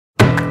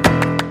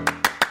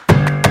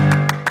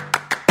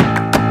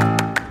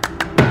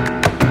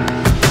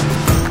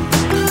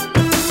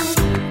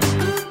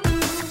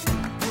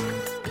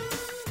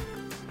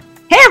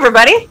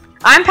everybody.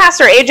 I'm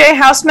Pastor AJ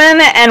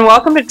Hausman, and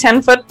welcome to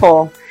 10 Foot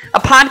Pole, a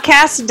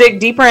podcast to dig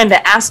deeper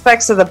into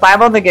aspects of the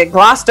Bible that get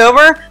glossed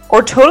over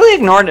or totally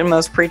ignored in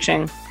most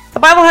preaching. The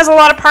Bible has a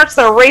lot of parts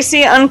that are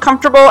racy,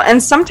 uncomfortable,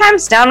 and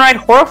sometimes downright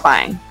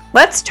horrifying.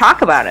 Let's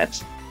talk about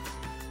it.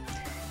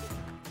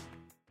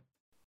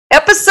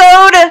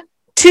 Episode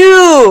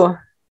 2.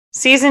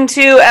 Season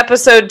 2,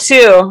 Episode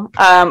 2.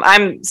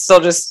 I'm still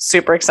just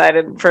super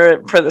excited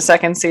for the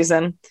second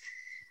season.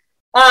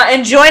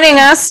 And joining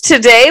us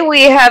today,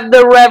 we have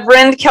the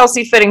Reverend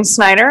Kelsey Fitting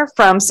Snyder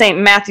from St.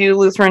 Matthew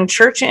Lutheran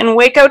Church in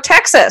Waco,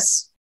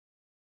 Texas.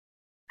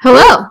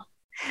 Hello.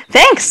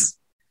 Thanks.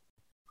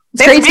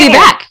 It's great to be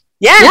back.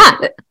 Yeah.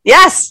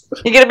 Yes.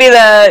 You're gonna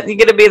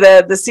be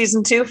the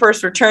season 2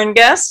 first return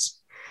guest.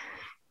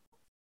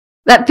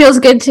 That feels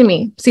good to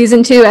me.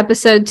 Season 2,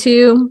 episode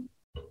 2.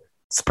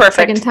 It's perfect.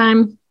 Second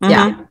time. Mm-hmm.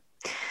 Yeah.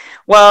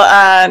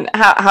 Well,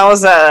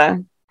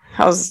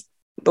 how's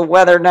the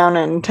weather down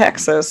in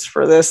Texas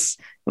for this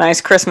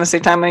nice Christmassy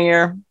time of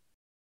year?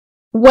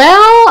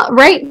 Well,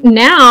 right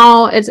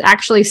now it's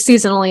actually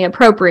seasonally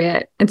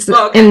appropriate. It's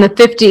in the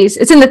 50s.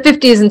 It's in the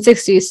 50s and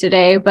 60s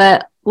today,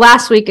 but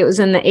last week it was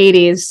in the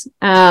 80s,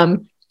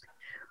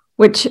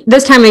 which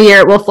this time of year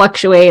it will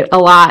fluctuate a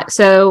lot.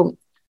 So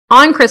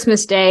on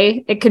Christmas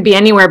Day, it could be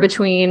anywhere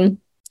between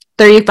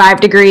 35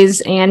 degrees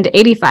and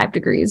 85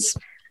 degrees.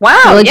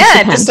 Wow. Really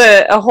just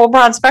a whole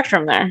broad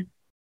spectrum there.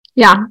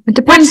 Yeah. It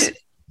depends.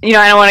 I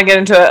don't want to get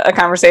into a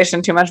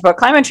conversation too much about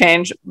climate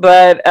change,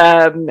 but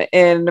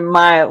in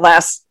my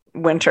last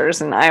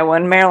winters in Iowa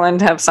and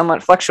Maryland have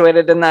somewhat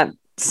fluctuated in that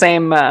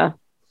same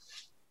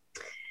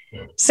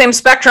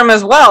spectrum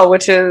as well,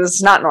 which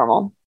is not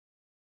normal.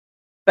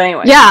 But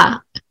anyway. Yeah.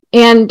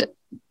 And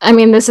I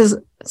mean, this is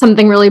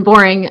something really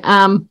boring,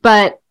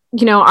 but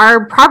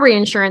our property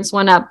insurance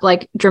went up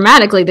like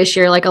dramatically this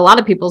year, like a lot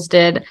of people's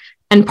did.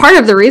 And part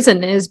of the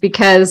reason is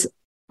because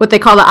what they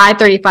call the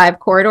I-35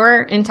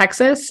 corridor in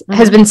Texas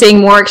has been seeing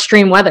more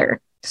extreme weather.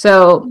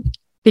 So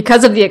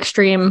because of the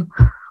extreme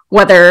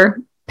weather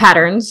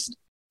patterns,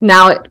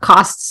 now it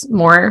costs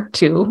more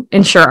to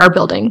insure our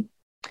building.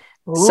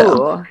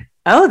 Ooh.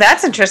 Oh,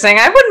 that's interesting.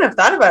 I wouldn't have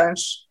thought about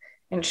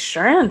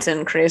insurance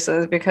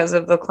increases because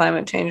of the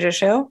climate change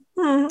issue.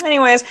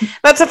 Anyways,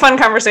 that's a fun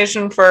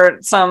conversation for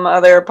some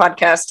other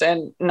podcast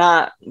and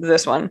not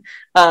this one.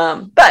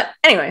 But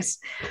anyways,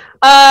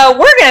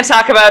 we're going to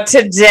talk about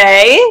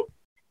today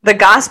the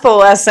gospel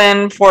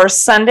lesson for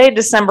Sunday,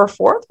 December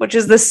 4th, which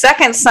is the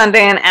second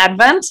Sunday in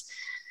Advent.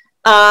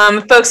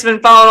 Folks have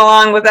been following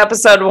along with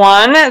episode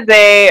 1.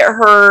 They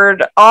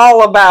heard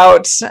all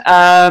about,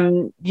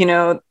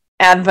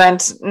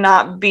 Advent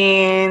not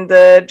being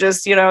the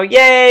just,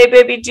 yay,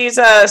 baby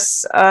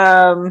Jesus,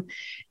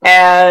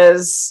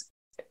 as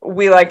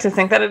we like to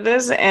think that it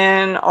is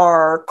in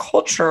our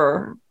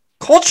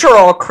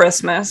cultural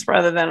Christmas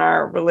rather than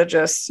our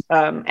religious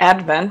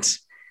Advent,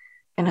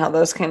 and how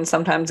those can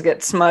sometimes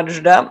get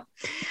smudged up.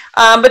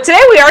 But today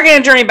we are going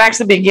to journey back to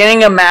the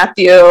beginning of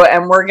Matthew,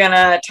 and we're going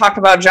to talk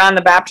about John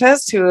the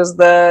Baptist, who is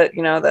the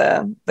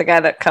guy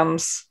that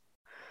comes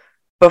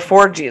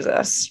before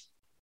Jesus.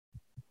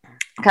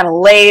 Kind of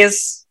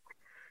lays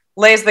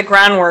the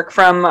groundwork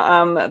from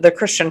the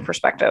Christian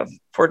perspective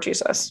for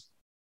Jesus.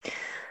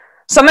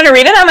 So I'm going to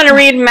read it. I'm going to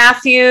read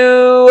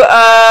Matthew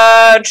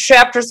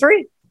chapter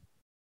 3,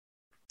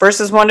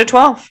 verses 1 to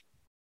 12.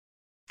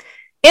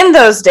 In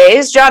those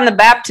days, John the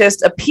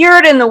Baptist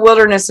appeared in the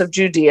wilderness of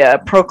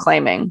Judea,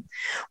 proclaiming,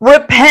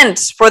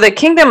 "Repent, for the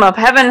kingdom of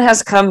heaven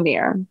has come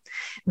near.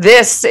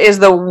 This is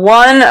the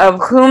one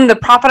of whom the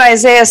prophet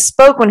Isaiah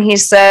spoke when he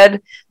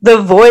said, 'The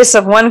voice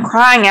of one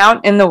crying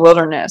out in the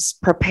wilderness,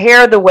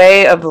 prepare the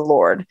way of the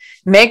Lord,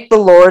 make the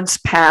Lord's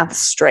path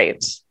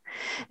straight.'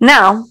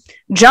 Now,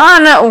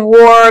 John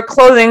wore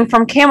clothing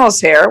from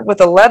camel's hair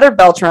with a leather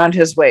belt around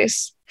his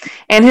waist,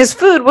 and his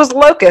food was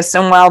locusts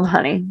and wild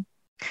honey.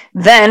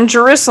 Then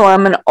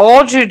Jerusalem and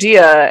all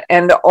Judea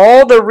and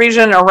all the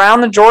region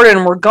around the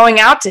Jordan were going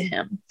out to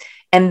him,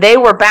 and they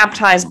were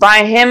baptized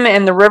by him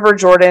in the river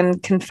Jordan,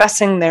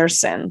 confessing their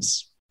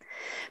sins.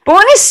 But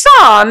when he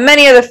saw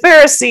many of the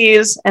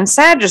Pharisees and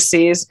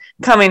Sadducees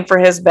coming for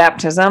his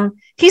baptism,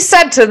 he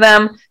said to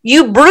them,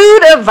 'You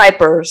brood of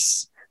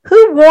vipers,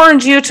 who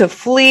warned you to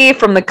flee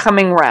from the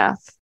coming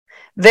wrath?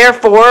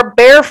 Therefore,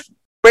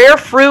 bear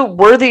fruit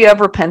worthy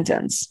of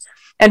repentance,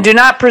 and do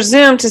not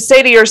presume to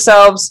say to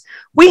yourselves,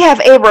 "We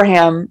have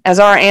Abraham as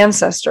our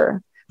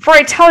ancestor." For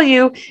I tell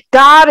you,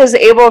 God is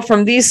able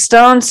from these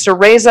stones to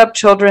raise up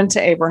children to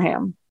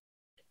Abraham.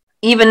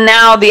 Even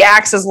now the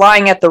axe is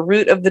lying at the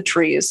root of the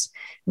trees.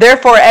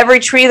 Therefore, every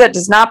tree that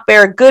does not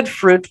bear good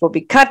fruit will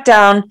be cut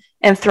down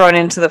and thrown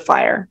into the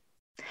fire.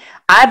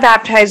 I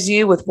baptize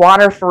you with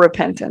water for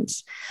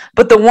repentance,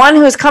 but the one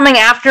who is coming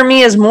after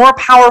me is more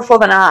powerful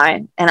than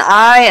I, and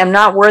I am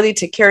not worthy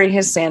to carry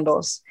his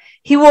sandals.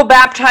 He will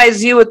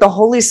baptize you with the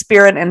Holy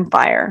Spirit and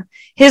fire.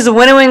 His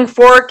winnowing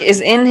fork is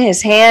in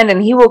his hand,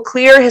 and he will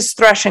clear his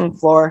threshing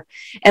floor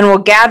and will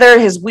gather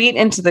his wheat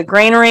into the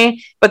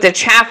granary, but the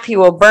chaff he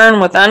will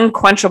burn with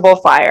unquenchable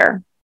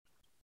fire.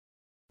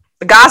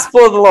 The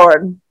gospel of the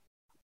Lord.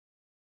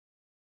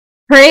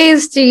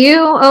 Praise to you,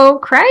 oh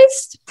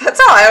Christ. That's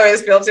how I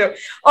always feel too.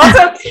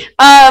 Also,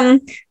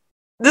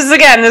 this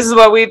is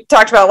what we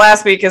talked about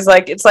last week, is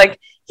like, it's like,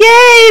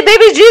 yay,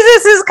 baby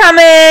Jesus is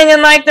coming,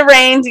 and like the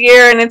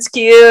reindeer, and it's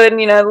cute, and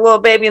the little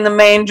baby in the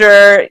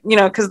manger,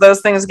 because those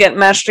things get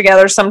meshed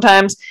together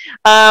sometimes.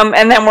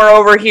 And then we're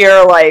over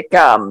here like,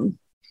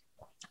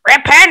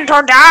 repent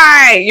or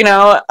die,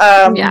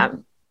 Yeah.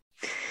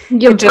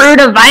 You brood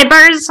of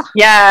vipers.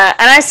 Yeah.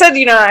 And I said,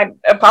 I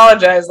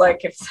apologize.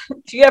 Like, if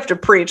you have to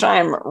preach, I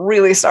am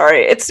really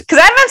sorry. It's because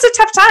Advent's a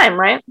tough time,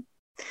 right?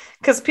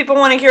 Because people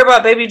want to hear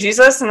about baby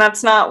Jesus, and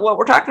that's not what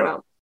we're talking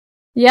about.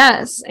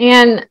 Yes.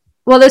 And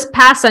well, this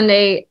past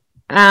Sunday,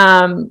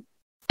 I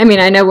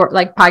know we're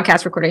like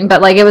podcast recording,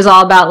 but like it was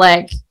all about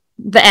like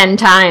the end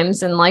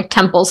times and like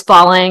temples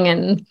falling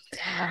and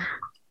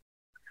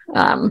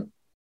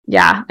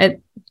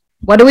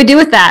what do we do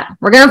with that?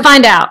 We're going to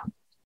find out.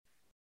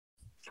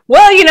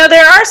 Well,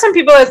 there are some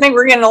people that think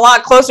we're getting a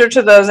lot closer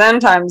to those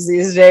end times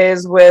these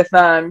days with,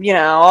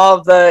 all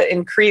of the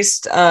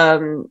increased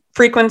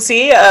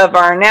frequency of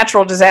our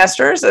natural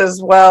disasters,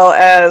 as well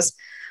as,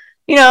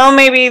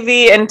 maybe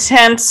the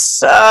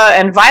intense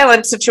and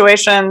violent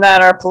situation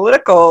that our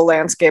political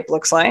landscape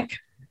looks like.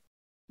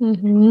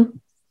 Mm-hmm.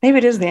 Maybe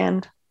it is the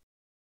end.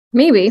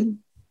 Maybe.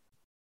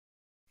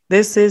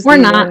 This is We're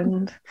the not.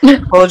 end.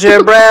 Hold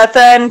your breath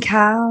and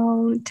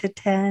count to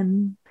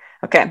 10.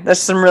 Okay, that's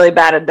some really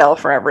bad Adele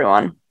for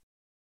everyone.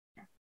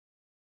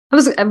 It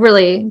was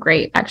really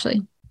great,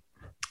 actually.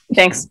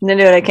 Thanks. I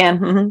do what I can.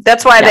 Mm-hmm.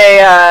 That's why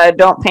they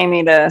don't pay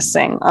me to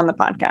sing on the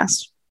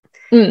podcast.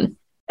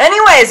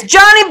 Anyways,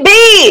 Johnny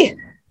B.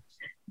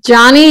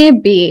 Johnny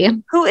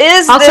B. Who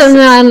is also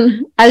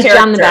known as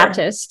character? John the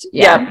Baptist.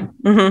 Yeah.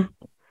 Mm-hmm.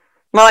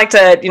 I like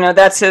to,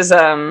 that's his,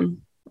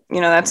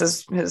 that's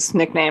his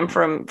nickname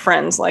from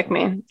friends like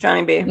me,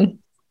 Johnny B. Mm-hmm.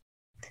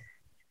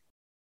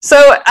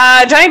 So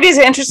Johnny B is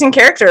an interesting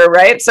character,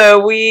 right?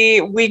 So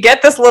we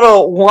get this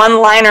little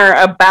one-liner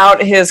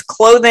about his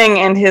clothing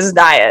and his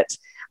diet,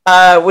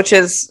 which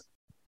is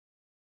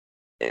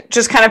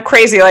just kind of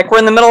crazy. Like, we're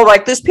in the middle of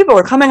like, these people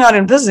are coming out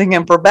and visiting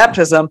him for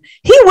baptism.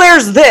 He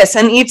wears this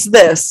and eats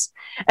this.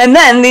 And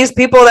then these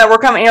people that were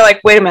coming, you're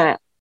like, wait a minute.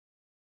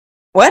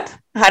 What?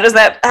 How does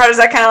that kind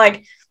of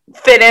like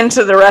fit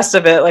into the rest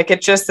of it? Like,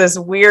 it's just this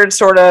weird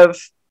sort of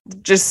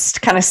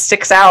just kind of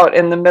sticks out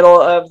in the middle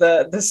of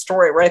the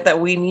story, right? That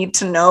we need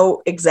to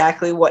know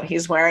exactly what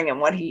he's wearing and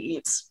what he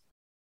eats.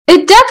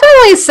 It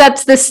definitely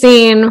sets the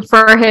scene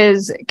for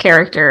his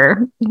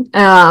character.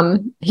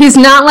 He's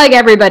not like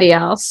everybody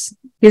else.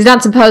 He's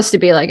not supposed to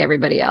be like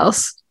everybody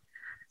else.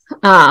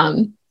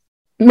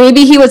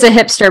 Maybe he was a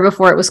hipster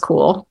before it was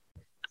cool.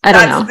 I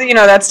don't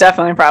know. That's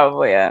definitely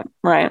probably it.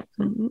 Right.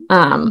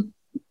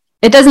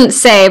 It doesn't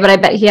say, but I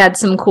bet he had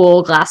some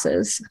cool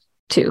glasses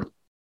too.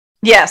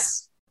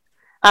 Yes.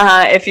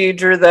 If you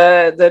drew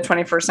the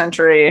 21st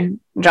century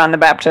John the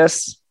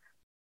Baptist.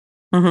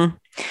 Mm-hmm.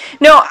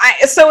 No,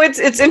 so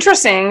it's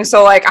interesting.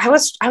 So like I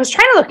was trying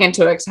to look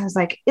into it because I was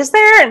like,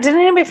 did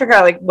anybody figure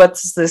out like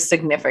what's the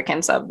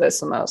significance of this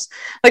the most?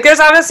 Like, there's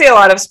obviously a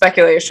lot of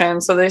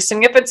speculation. So the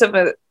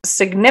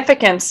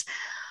significance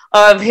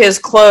of his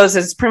clothes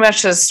is pretty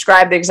much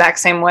described the exact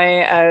same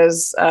way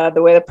as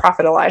the way the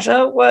prophet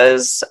Elijah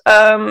was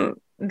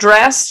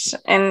dressed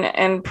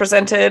and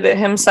presented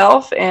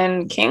himself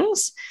in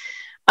Kings.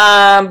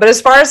 But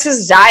as far as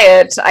his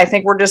diet, I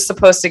think we're just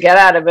supposed to get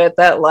out of it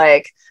that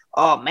like,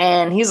 oh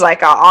man, he's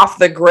like off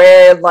the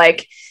grid,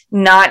 like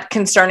not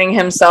concerning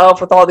himself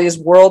with all these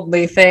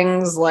worldly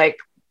things like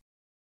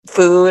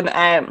food.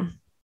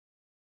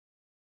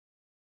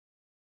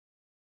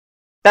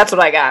 That's what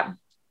I got.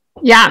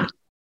 Yeah.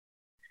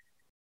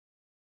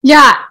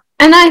 Yeah.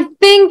 And I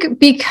think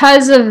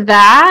because of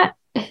that,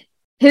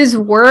 his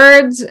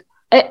words,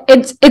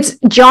 it's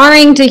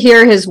jarring to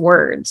hear his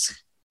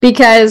words,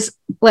 because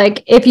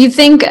like, if you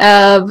think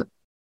of,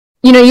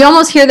 you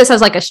almost hear this as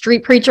like a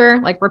street preacher,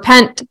 like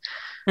repent.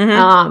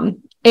 Mm-hmm.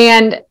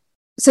 And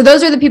so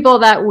those are the people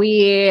that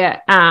we,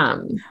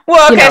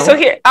 so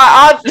here,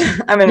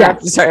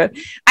 sorry.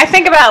 I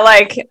think about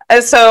like,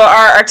 so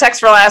our text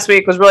for last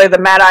week was really the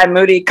Mad-Eye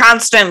Moody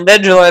constant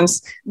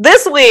vigilance.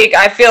 This week,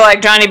 I feel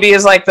like Johnny B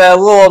is like the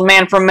little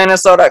man from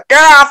Minnesota.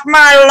 Get off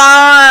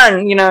my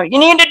lawn. You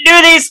need to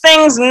do these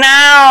things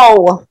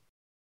now.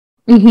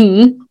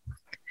 Mm-hmm.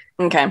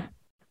 Okay.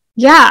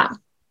 Yeah.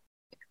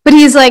 But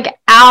he's like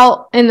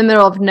out in the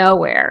middle of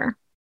nowhere.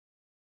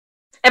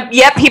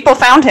 Yet people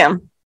found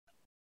him.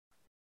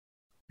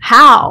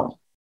 How?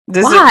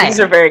 Why?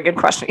 These are very good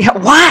questions. Yeah,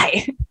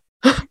 why?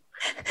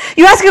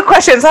 You ask good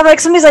questions. I'm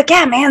like, somebody's like,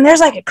 yeah, man, there's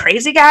like a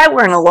crazy guy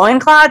wearing a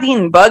loincloth,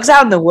 eating bugs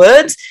out in the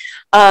woods,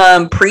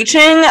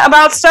 preaching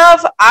about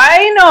stuff.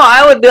 I know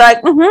I would be like,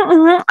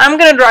 I'm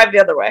going to drive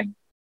the other way.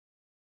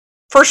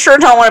 For sure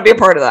don't want to be a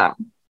part of that.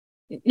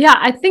 Yeah,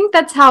 I think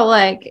that's how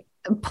like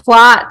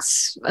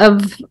plots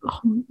of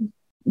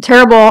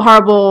terrible,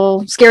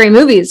 horrible, scary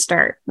movies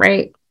start,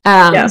 right?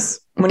 Yes.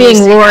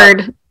 Being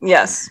lured.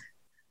 Yes.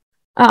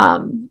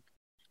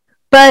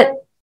 But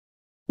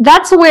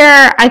that's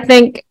where I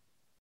think,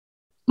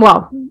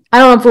 well, I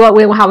don't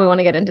know how we want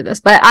to get into this,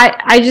 but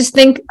I just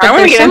think I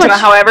want to get into it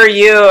however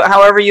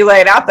you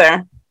lay it out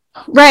there.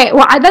 Right.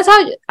 Well, that's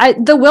how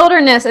the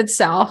wilderness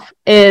itself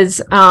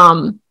is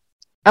a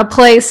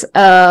place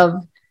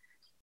of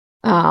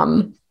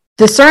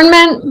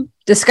discernment,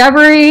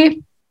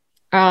 discovery,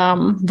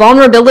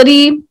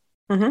 vulnerability.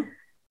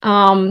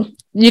 Mm-hmm.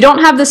 You don't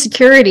have the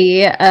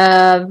security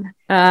of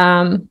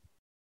I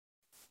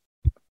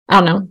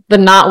don't know, the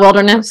not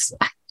wilderness.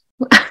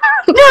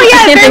 No, yeah,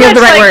 I can't think of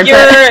the right word.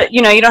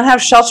 You don't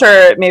have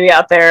shelter maybe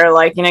out there.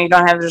 Like, you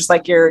don't have just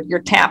like your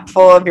tap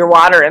full of your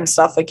water and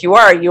stuff. Like you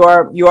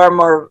are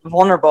more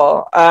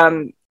vulnerable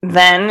than,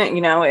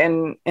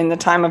 in the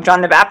time of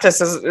John the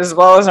Baptist as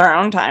well as our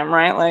own time,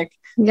 right? Like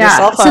your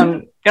cell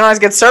phone, you don't always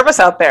get service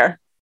out there.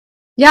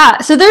 Yeah.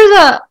 So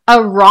there's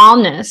a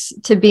rawness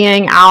to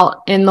being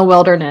out in the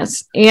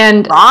wilderness,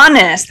 and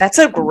rawness. That's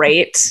a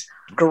great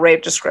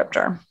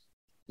descriptor.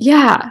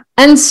 Yeah.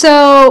 And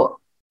so,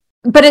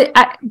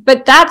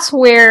 but that's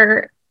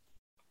where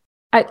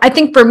I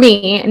think for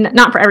me, and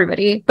not for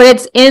everybody, but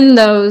it's in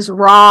those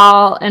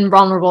raw and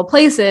vulnerable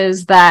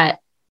places that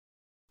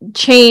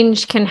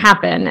change can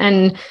happen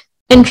and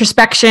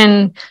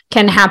introspection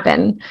can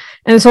happen.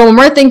 And so when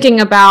we're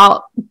thinking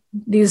about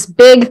these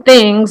big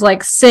things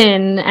like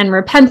sin and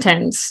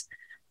repentance,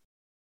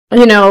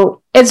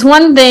 it's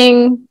one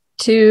thing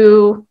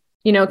to,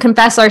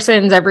 confess our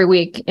sins every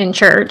week in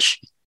church,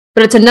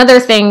 but it's another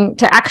thing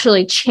to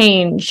actually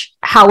change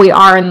how we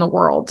are in the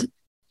world.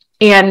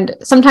 And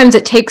sometimes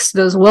it takes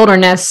those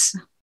wilderness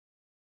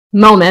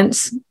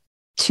moments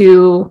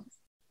to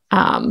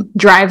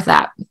drive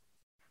that.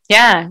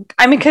 Yeah.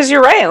 I mean, because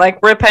you're right. Like,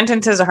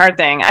 repentance is a hard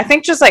thing. I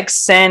think just like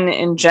sin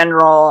in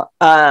general,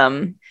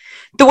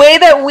 the way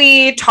that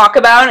we talk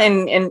about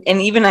and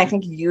even I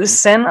think use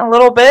sin a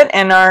little bit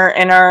in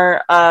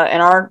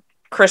our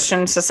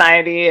Christian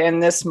society in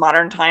this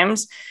modern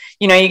times,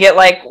 you get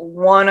like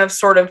one of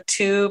sort of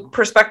two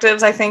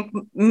perspectives, I think,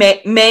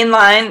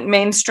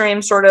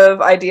 mainstream sort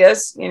of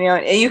ideas.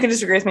 You can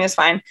disagree with me, it's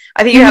fine.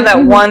 I think you have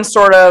that one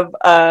sort of,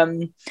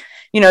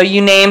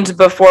 you named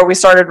before we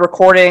started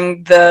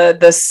recording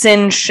the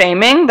sin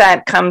shaming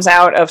that comes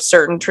out of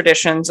certain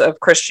traditions of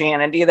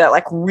Christianity that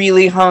like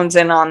really hones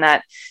in on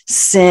that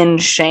sin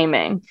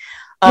shaming.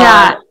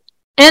 Yeah.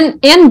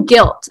 And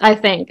guilt, I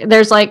think.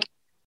 There's like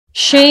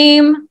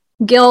shame,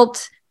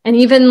 guilt, and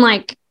even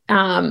like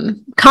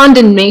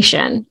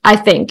condemnation, I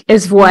think,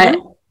 is what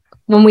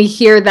when we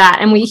hear that,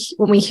 and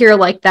when we hear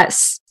like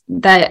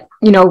that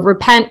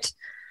repent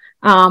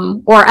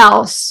or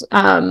else.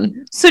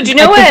 So do you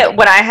know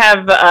what I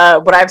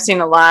have what I've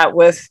seen a lot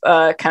with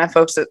kind of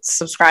folks that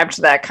subscribe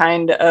to that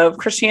kind of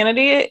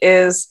Christianity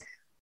is,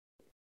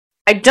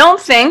 I don't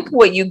think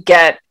what you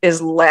get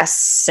is less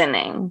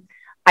sinning.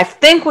 I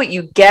think what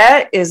you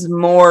get is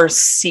more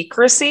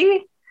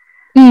secrecy.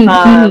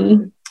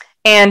 Mm-hmm.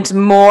 And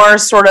more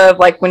sort of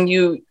like when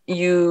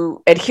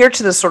you adhere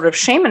to this sort of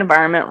shame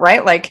environment,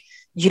 right? Like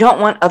you don't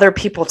want other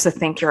people to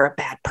think you're a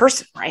bad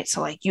person, right? So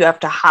like you have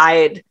to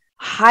hide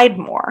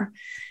more.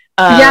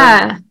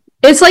 Yeah.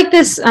 It's like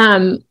this,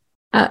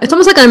 it's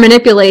almost like a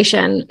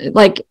manipulation,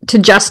 like to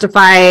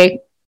justify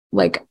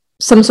like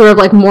some sort of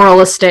like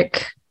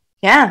moralistic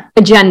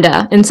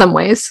agenda in some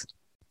ways.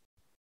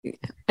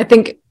 I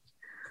think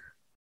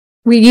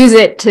we use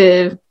it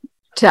to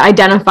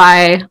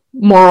identify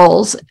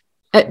morals.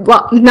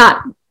 Well,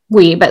 not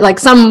we, but like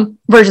some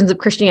versions of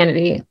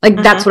Christianity, like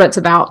that's what it's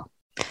about.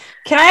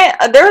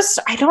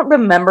 I don't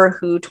remember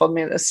who told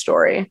me this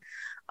story.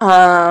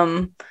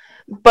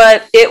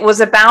 But it was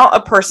about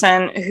a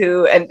person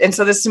who, and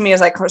so this to me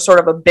is like sort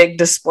of a big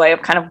display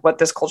of kind of what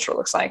this culture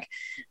looks like.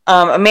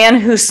 A man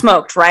who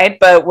smoked, right?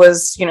 But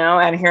was,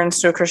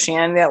 adherence to a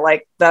Christianity that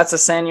like, that's a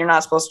sin. You're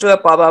not supposed to do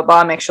it, blah, blah,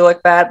 blah, makes you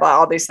look bad, blah,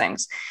 all these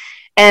things.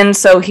 And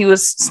so he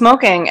was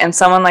smoking, and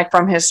someone like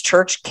from his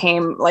church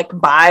came like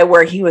by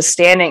where he was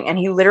standing, and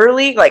he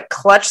literally like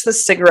clutched the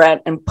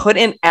cigarette and put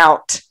it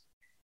out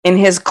in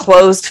his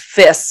closed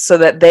fist so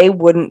that they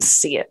wouldn't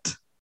see it.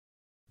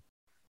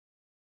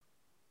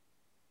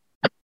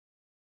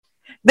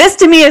 This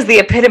to me is the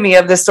epitome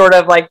of this sort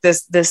of like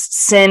this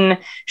sin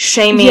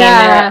shaming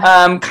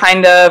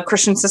kind of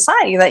Christian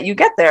society that you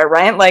get there,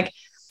 right? Like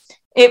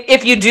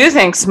if you do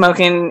think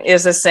smoking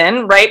is a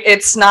sin, right?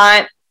 It's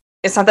not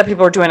that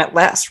people are doing it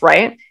less,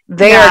 right?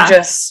 They are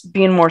just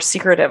being more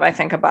secretive, I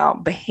think,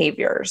 about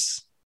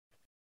behaviors.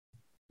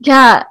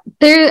 Yeah,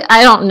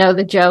 I don't know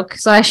the joke,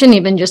 so I shouldn't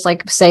even just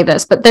like say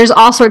this, but there's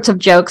all sorts of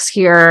jokes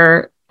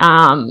here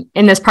in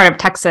this part of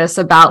Texas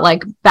about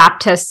like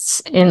Baptists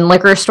in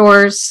liquor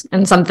stores,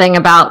 and something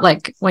about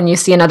like when you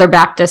see another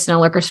Baptist in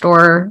a liquor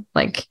store,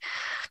 like,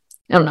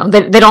 I don't know,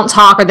 they don't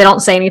talk or they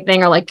don't say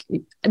anything, or like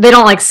they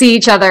don't like see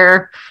each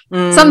other.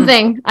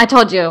 Something, I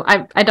told you,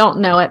 I don't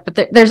know it, but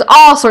there's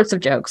all sorts of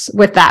jokes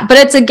with that. But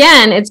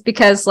it's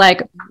because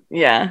like,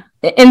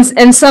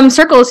 in some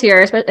circles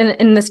here,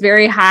 in this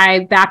very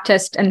high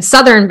Baptist and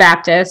Southern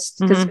Baptist,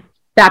 because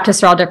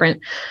Baptists are all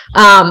different,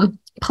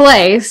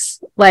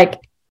 place, like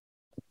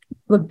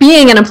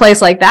being in a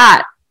place like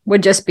that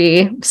would just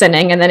be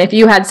sinning. And then if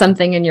you had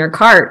something in your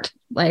cart,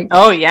 like,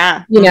 oh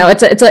yeah,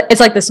 it's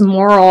like this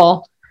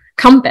moral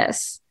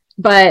compass,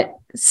 but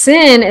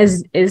sin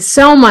is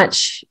so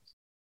much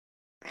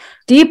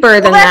deeper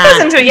than that.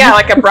 That goes into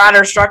like a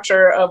broader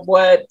structure of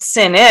what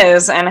sin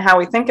is and how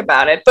we think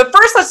about it. But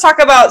first, let's talk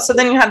about. So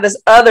then you have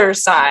this other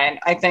side,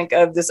 I think,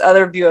 of this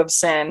other view of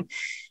sin.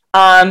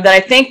 That I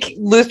think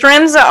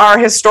Lutherans are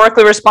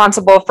historically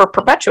responsible for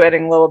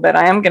perpetuating a little bit.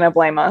 I am going to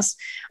blame us.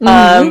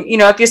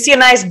 If you see a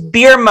nice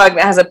beer mug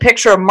that has a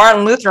picture of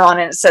Martin Luther on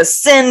it, it says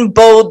 "Sin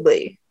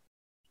boldly."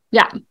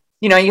 Yeah.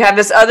 You have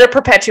this other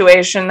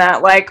perpetuation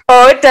that like,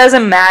 oh, it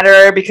doesn't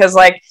matter because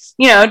like,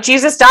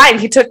 Jesus died.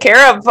 He took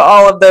care of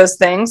all of those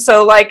things.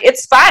 So like,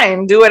 it's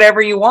fine. Do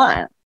whatever you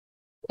want.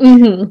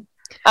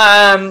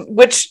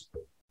 Which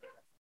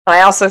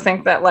I also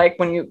think that like,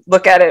 when you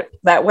look at it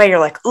that way, you're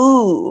like,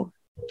 ooh,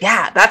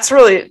 yeah, that's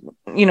really,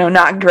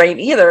 not great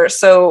either.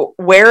 So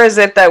where is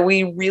it that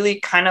we really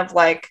kind of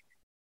like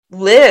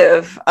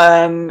live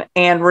and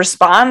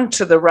respond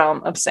to the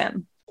realm of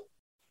sin?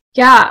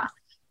 Yeah.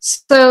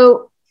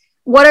 So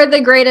what are the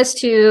greatest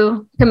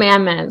two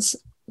commandments?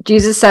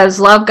 Jesus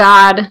says, love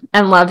God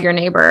and love your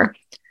neighbor,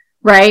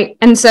 right?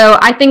 And so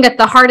I think at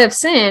the heart of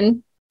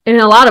sin, in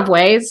a lot of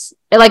ways,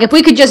 like if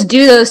we could just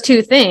do those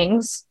two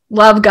things,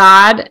 love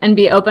God and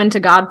be open to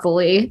God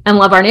fully and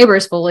love our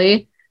neighbors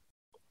fully,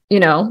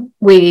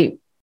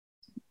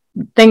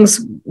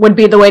 things would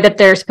be the way that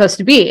they're supposed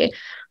to be.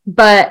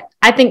 But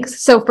I think,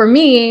 so for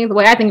me, the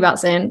way I think about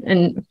sin,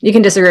 and you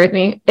can disagree with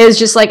me, is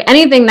just like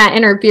anything that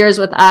interferes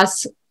with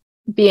us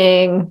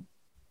being,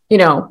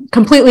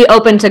 completely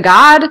open to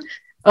God,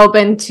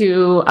 open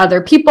to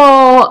other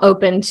people,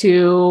 open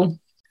to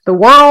the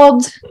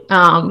world,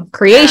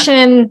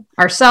 creation,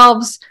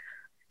 ourselves.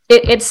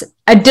 It's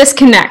a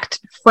disconnect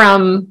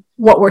from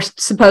what we're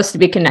supposed to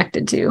be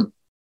connected to.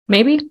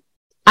 Maybe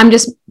I'm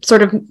just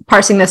sort of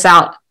parsing this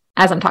out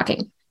as I'm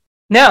talking.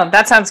 No,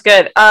 that sounds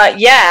good.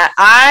 Yeah,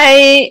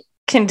 I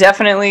can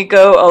definitely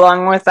go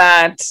along with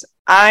that.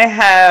 I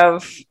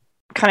have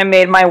kind of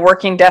made my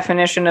working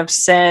definition of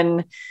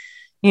sin,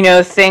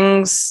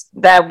 things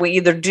that we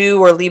either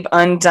do or leave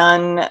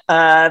undone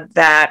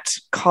that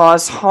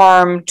cause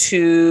harm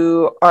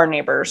to our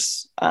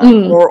neighbors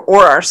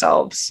or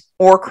ourselves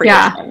or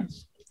creation. Which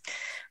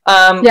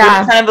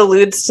kind of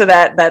alludes to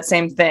that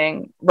same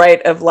thing,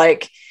 right? Of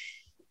like,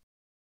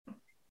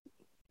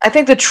 I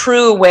think the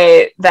true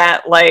way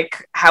that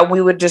like how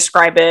we would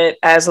describe it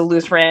as a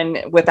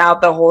Lutheran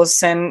without the whole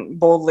sin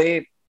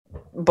boldly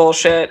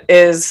bullshit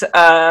is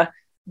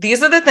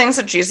these are the things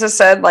that Jesus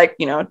said, like,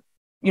 these are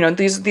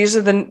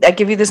I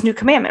give you this new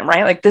commandment,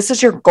 right? Like, this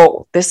is your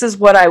goal. This is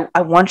what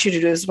I want you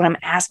to do. This is what I'm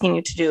asking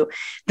you to do.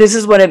 This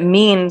is what it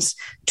means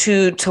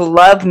to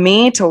love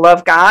me, to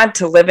love God,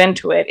 to live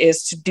into it,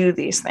 is to do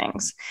these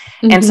things.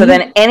 And so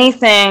then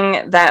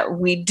anything that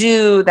we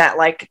do that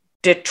like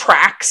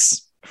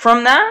detracts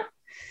from that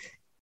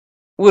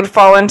would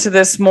fall into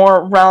this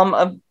more realm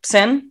of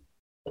sin.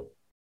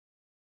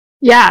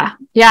 Yeah.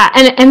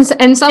 And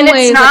in some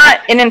ways,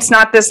 it's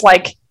not this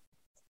like,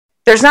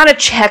 there's not a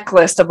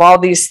checklist of all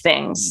these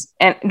things.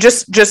 And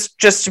just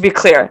to be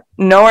clear,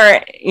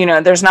 nowhere,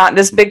 there's not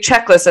this big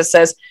checklist that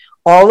says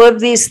all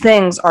of these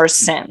things are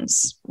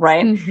sins,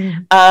 right?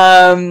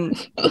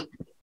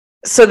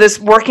 So this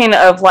working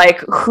of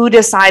like, who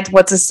decides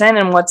what's a sin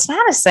and what's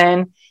not a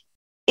sin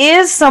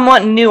is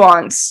somewhat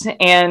nuanced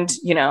and,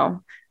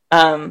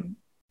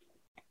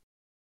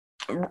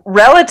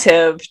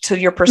 relative to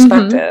your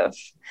perspective.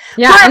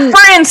 Yeah.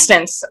 For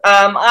instance,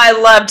 I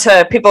love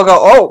to, people go,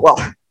 oh, well,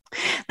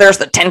 there's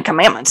the 10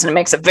 commandments and it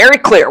makes it very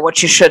clear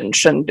what you should and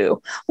shouldn't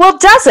do. Well,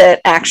 does it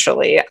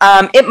actually?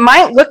 It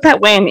might look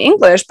that way in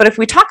English, but if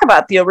we talk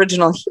about the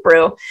original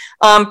Hebrew,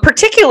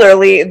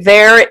 particularly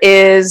there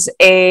is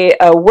a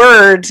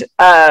word,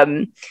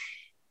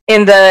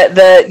 in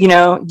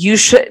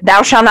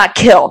thou shalt not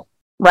kill,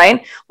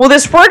 right? Well,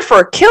 this word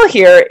for kill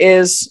here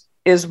is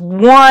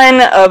one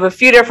of a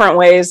few different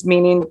ways,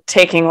 meaning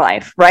taking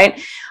life,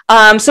 right?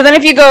 So then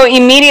if you go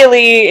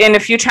immediately in a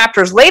few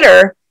chapters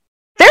later,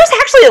 there's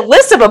actually a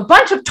list of a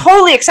bunch of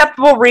totally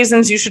acceptable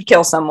reasons you should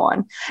kill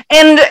someone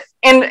and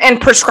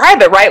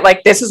prescribe it, right?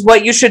 Like, this is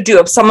what you should do.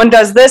 If someone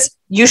does this,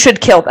 you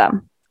should kill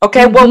them.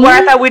 Okay. Well,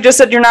 I thought we just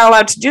said you're not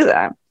allowed to do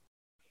that.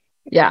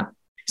 Yeah.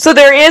 So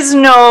there is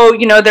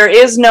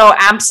no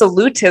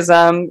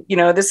absolutism.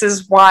 This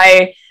is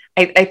why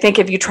I think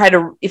if you try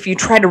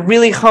to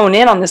really hone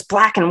in on this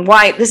black and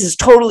white, this is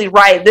totally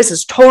right, this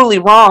is totally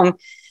wrong,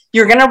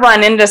 you're going to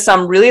run into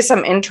some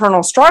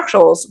internal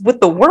struggles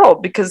with the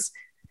world because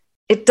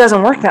it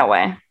doesn't work that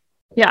way.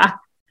 Yeah.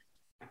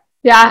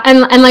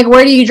 And like,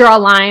 where do you draw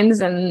lines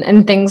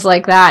and things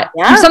like that?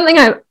 Yeah. Something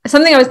I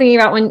was thinking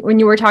about when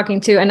you were talking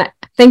to, and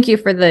thank you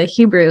for the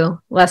Hebrew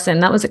lesson.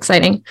 That was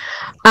exciting.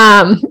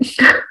 Kelsey's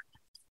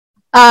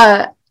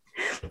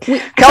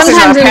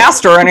not a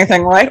pastor or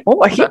anything, right?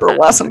 Oh, a Hebrew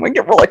lesson. We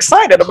get real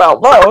excited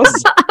about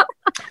those.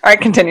 All right,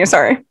 continue.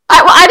 Sorry.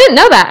 I didn't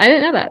know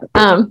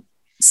that.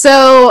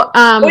 So,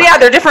 well, yeah,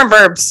 they're different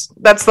verbs.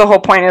 That's the whole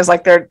point, is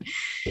like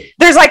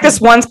there's like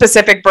this one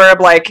specific verb,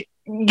 like,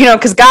 you know,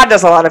 because God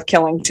does a lot of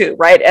killing too,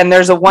 right? And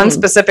there's a one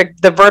specific,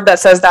 the verb that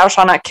says thou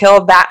shalt not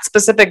kill, that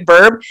specific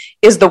verb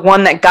is the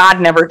one that God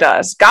never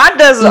does. God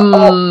does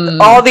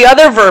all the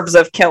other verbs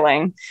of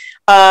killing.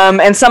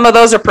 And some of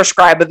those are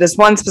prescribed, but this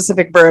one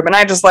specific verb. And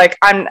I just like,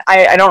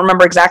 I don't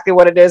remember exactly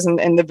what it is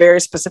and the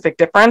very specific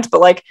difference,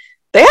 but like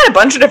they had a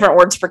bunch of different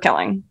words for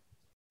killing.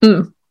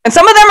 And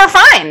some of them are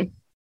fine.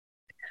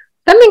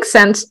 That makes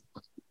sense.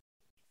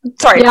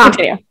 Sorry,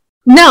 continue.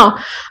 No.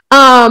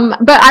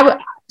 But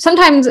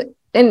sometimes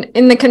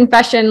in the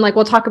confession, like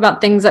we'll talk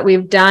about things that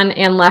we've done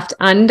and left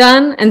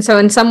undone. And so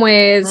in some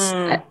ways,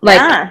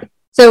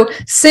 so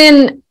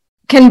sin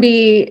can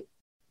be,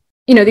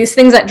 you know, these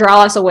things that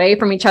draw us away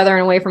from each other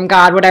and away from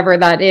God, whatever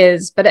that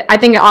is. But I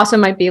think it also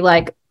might be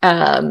like,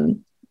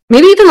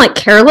 maybe even like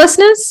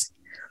carelessness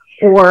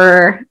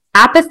or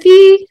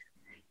apathy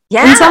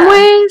in some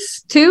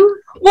ways too.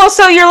 Well,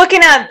 so you're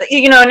looking at,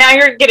 you know, now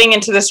you're getting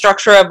into the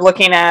structure of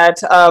looking at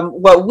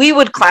what we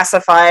would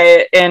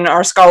classify in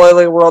our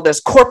scholarly world as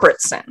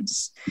corporate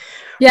sins.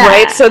 Yeah.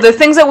 Right. So the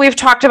things that we've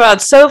talked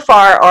about so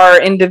far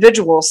are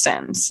individual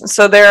sins.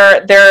 So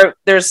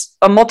there's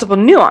a multiple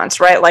nuance,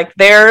 right? Like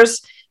there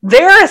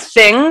are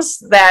things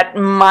that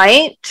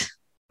might,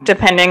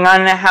 depending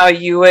on how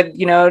you would,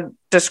 you know,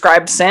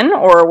 describe sin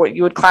or what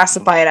you would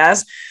classify it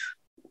as,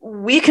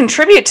 we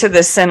contribute to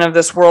the sin of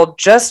this world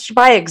just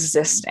by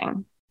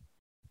existing.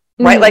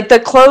 Right? Like the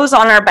clothes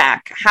on our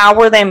back, how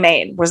were they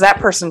made? Was that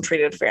person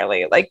treated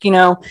fairly? Like, you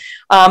know,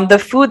 the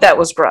food that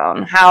was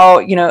grown, how,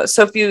 you know,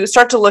 so if you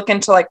start to look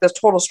into like the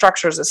total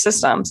structures of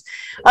systems,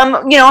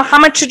 you know, how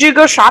much did you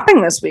go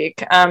shopping this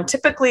week?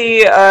 Typically,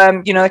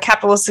 you know, the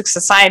capitalistic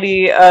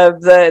society of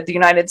the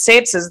United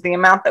States is the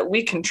amount that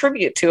we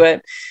contribute to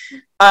it.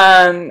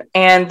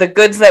 And the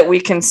goods that we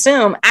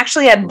consume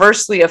actually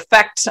adversely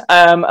affect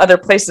other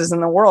places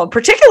in the world,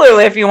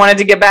 particularly if you wanted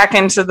to get back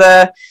into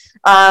the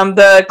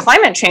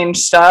climate change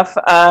stuff,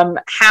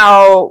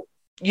 how,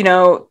 you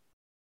know,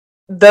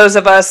 those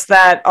of us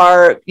that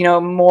are, you know,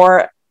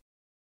 more,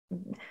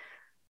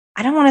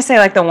 I don't want to say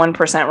like the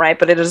 1%, right?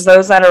 But it is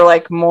those that are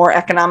like more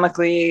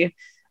economically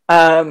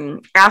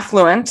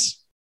affluent,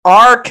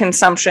 our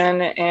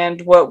consumption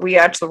and what we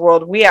add to the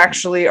world, we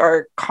actually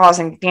are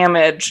causing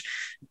damage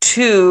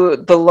to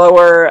the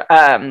lower,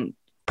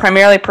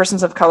 primarily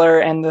persons of color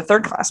and the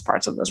third class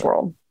parts of this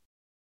world.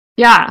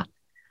 Yeah.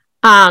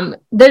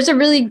 There's a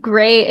really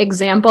great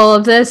example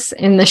of this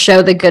in the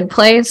show The Good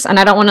Place, and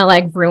I don't want to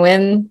like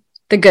ruin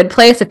The Good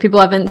Place if people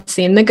haven't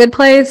seen The Good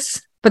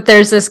Place, but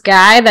there's this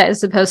guy that is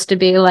supposed to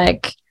be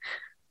like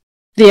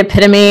the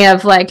epitome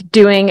of like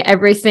doing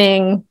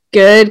everything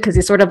good because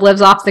he sort of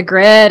lives off the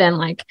grid and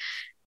like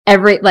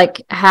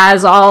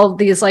has all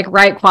these like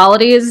right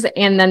qualities,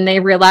 and then they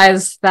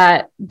realize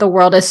that the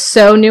world is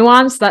so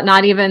nuanced that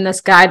not even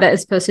this guy that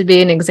is supposed to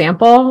be an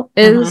example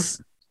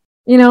is,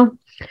 you know,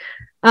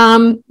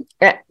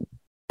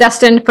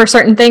 destined for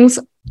certain things.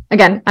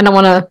 Again, I don't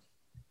want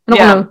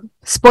to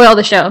spoil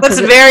the show. That's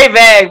very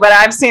vague, but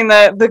I've seen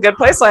the Good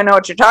Place, so I know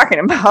what you're talking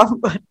about.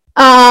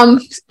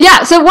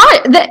 Yeah. So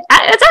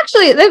it's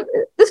actually,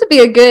 this would be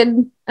a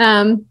good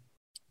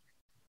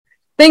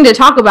thing to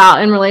talk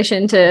about in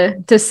relation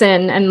to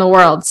sin and the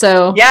world.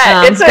 So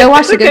yeah, it's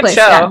a good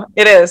show. Yeah.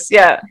 It is.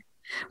 Yeah.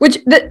 Which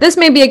this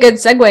may be a good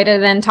segue to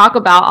then talk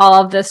about all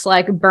of this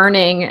like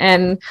burning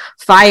and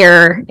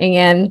fire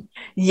and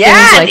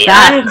like the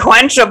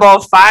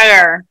unquenchable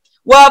fire.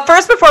 Well,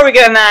 first, before we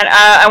get in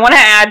that, I want to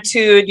add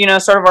to, you know,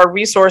 sort of our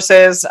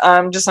resources,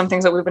 just some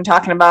things that we've been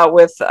talking about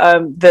with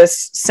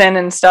this sin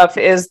and stuff,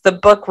 is the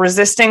book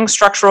Resisting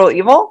Structural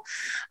Evil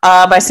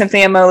by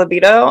Cynthia Mo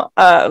Libida.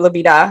 I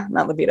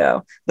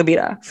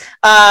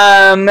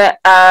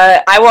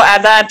will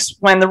add that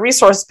when the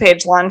resource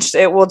page launched.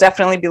 It will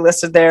definitely be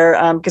listed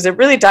there because it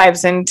really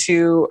dives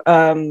into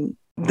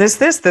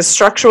this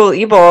structural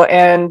evil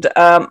and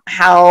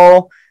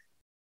how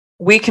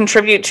we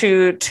contribute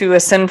to a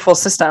sinful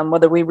system,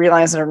 whether we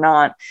realize it or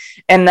not.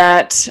 And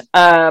that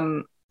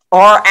our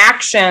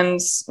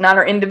actions, not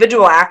our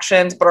individual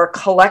actions, but our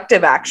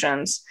collective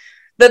actions,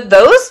 that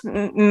those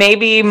may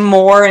be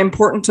more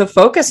important to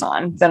focus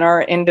on than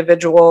our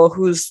individual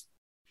who's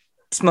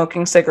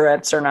smoking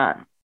cigarettes or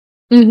not.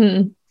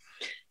 Mm-hmm.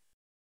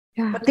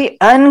 Yeah. But the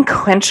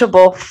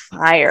unquenchable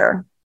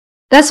fire.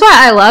 That's why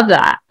I love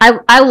that.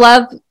 I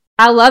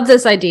love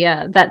this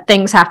idea that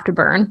things have to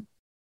burn.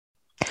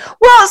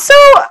 Well, so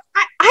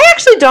I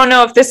actually don't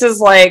know if this is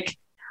like,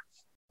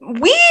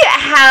 we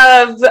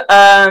have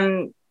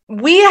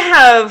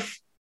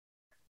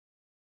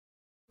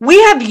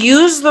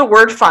used the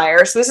word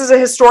fire. So this is a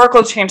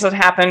historical change that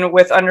happened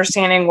with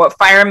understanding what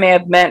fire may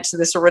have meant to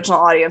this original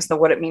audience than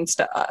what it means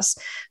to us.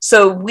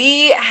 So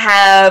we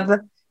have,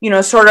 you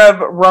know, sort of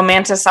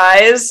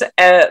romanticized,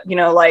 you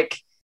know, like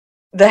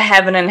the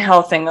heaven and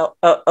hell thing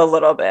a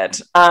little bit.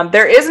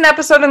 There is an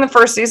episode in the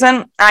first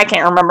season. I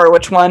can't remember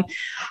which one.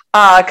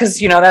 Cause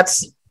you know,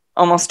 that's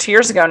almost 2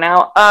 years ago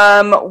now,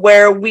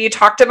 where we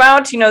talked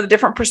about, the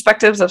different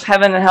perspectives of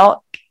heaven and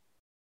hell.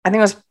 I think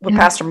it was with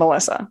Pastor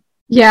Melissa.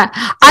 Yeah.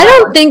 I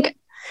don't think,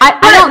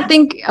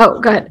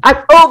 oh, go ahead.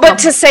 But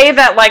to say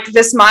that like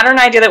this modern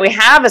idea that we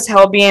have is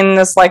hell being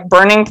this like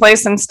burning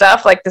place and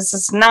stuff, like this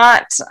is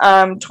not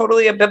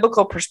totally a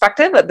biblical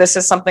perspective, but this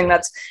is something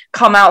that's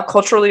come out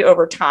culturally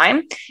over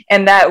time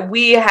and that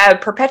we have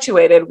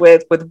perpetuated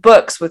with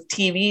books, with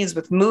TVs,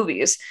 with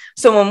movies.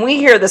 So when we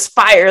hear this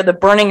fire, the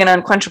burning and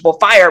unquenchable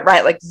fire,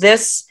 right? Like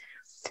this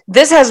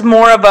has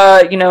more of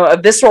a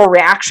visceral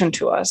reaction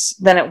to us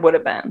than it would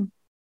have been.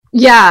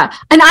 Yeah.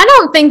 And I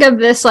don't think of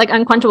this like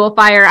unquenchable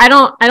fire. I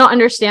don't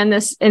understand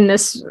this in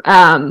this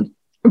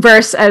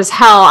verse as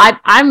hell.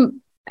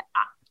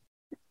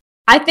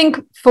 I think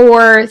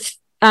for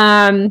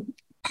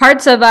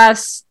parts of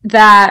us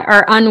that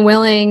are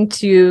unwilling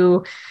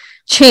to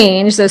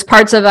change, those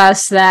parts of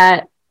us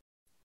that,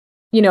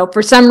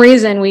 for some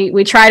reason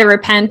we try to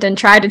repent and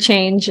try to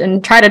change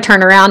and try to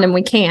turn around and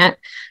we can't.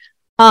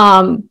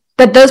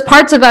 But those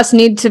parts of us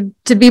need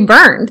to be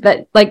burned,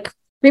 that like,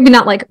 maybe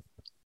not like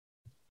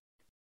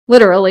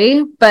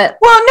literally, but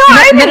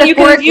I think you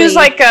can use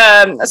like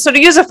so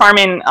to use a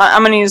farming,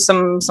 I'm going to use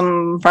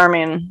some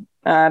farming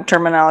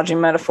terminology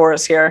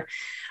metaphors here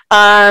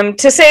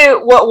to say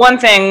what one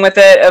thing with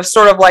it of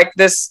sort of like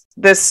this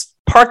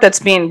part that's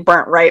being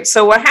burnt, right?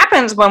 So what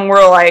happens when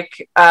we're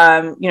like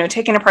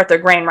taking apart the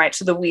grain, right?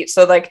 So the wheat,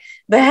 so like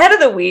the head of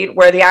the wheat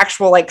where the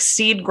actual like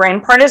seed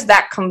grain part is,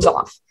 that comes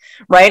off,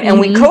 right? And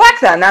we collect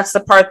that, and that's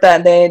the part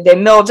that they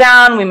mill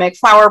down, we make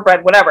flour,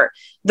 bread, whatever.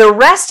 The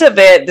rest of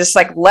it, this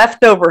like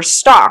leftover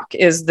stalk,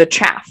 is the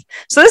chaff.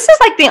 So this is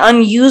like the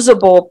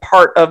unusable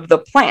part of the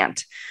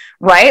plant,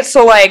 right?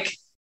 So like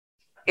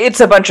it's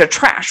a bunch of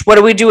trash. What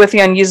do we do with the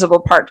unusable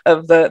part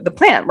of the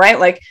plant, right?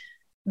 Like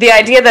the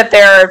idea that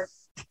they're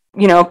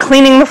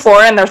cleaning the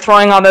floor and they're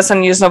throwing all this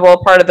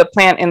unusable part of the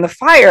plant in the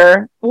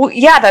fire. Well,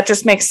 yeah, that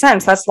just makes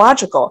sense. That's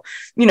logical.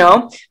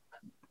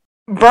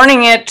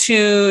 Burning it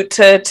to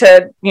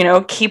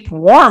keep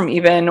warm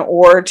even,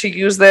 or to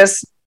use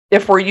this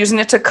if we're using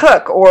it to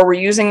cook, or we're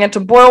using it to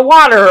boil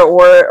water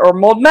or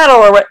mold metal,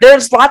 or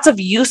there's lots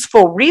of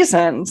useful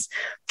reasons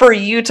for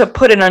you to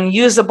put an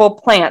unusable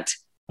plant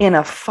in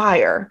a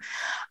fire.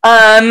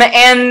 And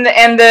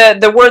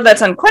the word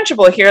that's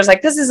unquenchable here is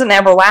like, this is an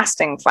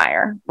everlasting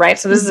fire, right?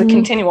 So this is a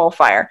continual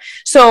fire.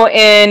 So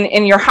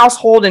in your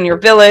household, in your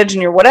village,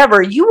 in your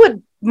whatever, you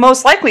would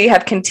most likely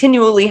have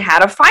continually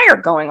had a fire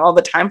going all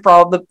the time for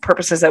all the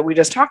purposes that we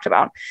just talked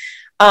about.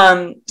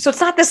 So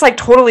it's not this like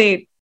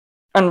totally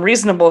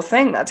unreasonable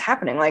thing that's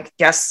happening. Like,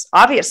 yes,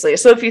 obviously.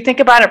 So if you think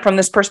about it from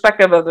this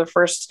perspective of the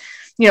first,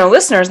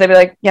 listeners, they'd be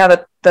like, yeah,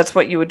 that's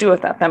what you would do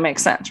with that. That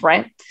makes sense,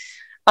 right?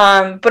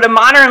 But a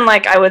modern,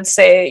 like I would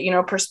say,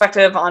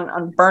 perspective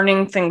on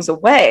burning things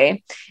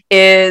away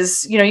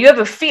is, you have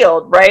a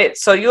field, right?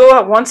 So you'll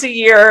have once a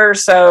year or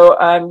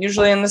so,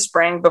 usually in the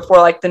spring, before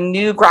like the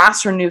new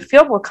grass or new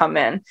field will come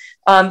in,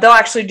 they'll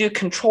actually do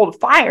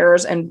controlled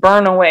fires and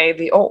burn away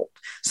the old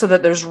so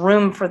that there's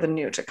room for the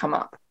new to come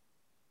up.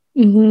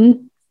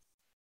 Mm-hmm.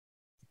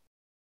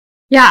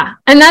 Yeah.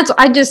 And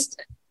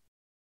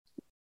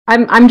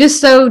I'm just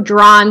so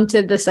drawn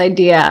to this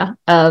idea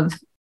of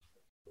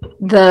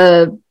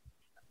the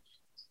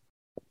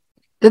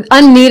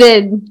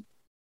unneeded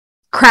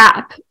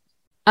crap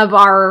of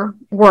our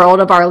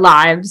world, of our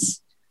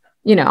lives,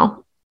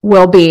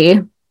 will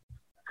be.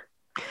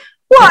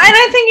 Well, and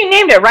I think you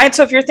named it, right?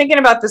 So if you're thinking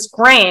about this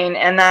grain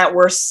and that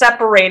we're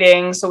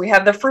separating, so we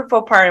have the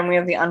fruitful part and we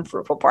have the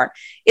unfruitful part.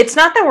 It's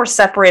not that we're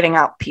separating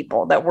out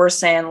people, that we're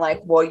saying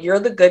like, well, you're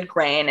the good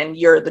grain and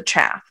you're the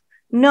chaff.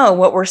 No,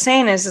 what we're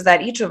saying is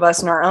that each of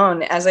us in our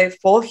own, as a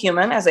full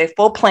human, as a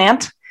full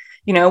plant,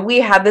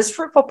 we have this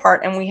fruitful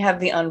part and we have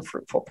the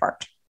unfruitful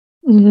part.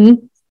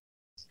 Mm-hmm.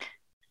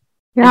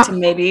 Yeah. And to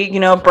maybe,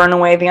 burn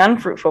away the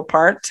unfruitful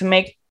part to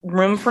make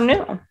room for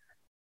new.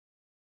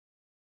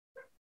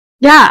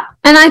 Yeah.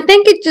 And I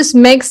think it just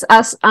makes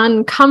us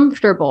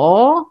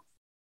uncomfortable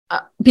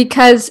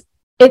because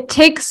it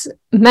takes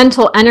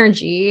mental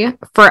energy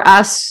for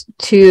us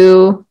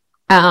to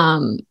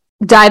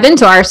dive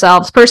into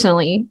ourselves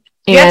personally.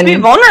 You have to be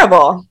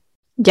vulnerable.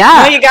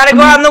 Yeah. You got to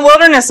go out in the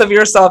wilderness of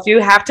yourself. You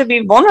have to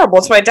be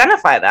vulnerable to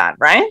identify that,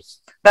 right?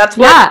 That's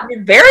what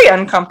you're very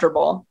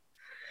uncomfortable.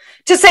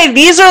 To say,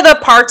 these are the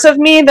parts of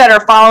me that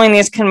are following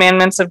these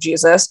commandments of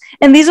Jesus,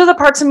 and these are the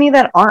parts of me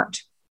that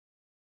aren't.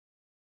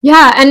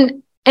 Yeah.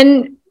 And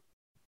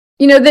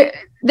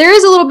there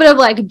is a little bit of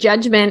like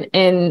judgment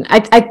in,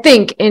 I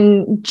think,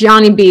 in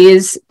Johnny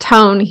B's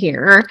tone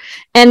here.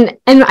 And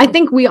I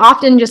think we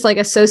often just like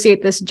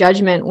associate this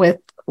judgment with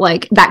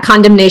like that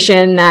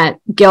condemnation, that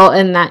guilt,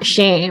 and that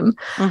shame.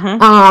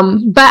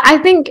 Mm-hmm. But I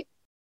think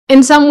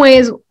in some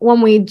ways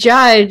when we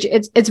judge,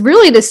 it's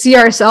really to see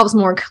ourselves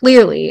more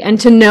clearly and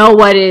to know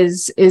what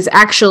is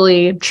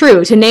actually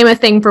true, to name a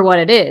thing for what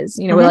it is.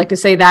 We like to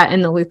say that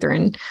in the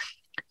Lutheran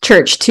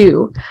church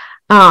too.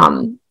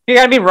 You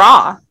got to be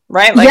raw,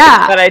 right? Like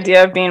that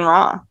idea of being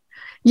raw.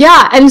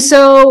 Yeah. And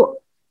so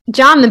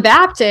John the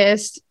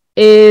Baptist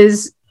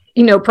is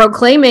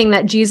proclaiming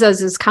that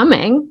Jesus is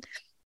coming,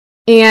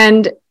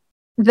 and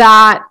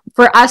that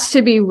for us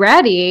to be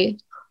ready,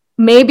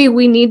 maybe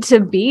we need to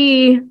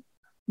be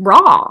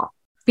raw,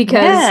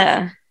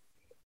 because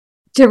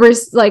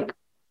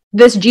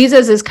this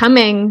Jesus is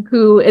coming,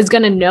 who is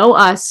going to know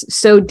us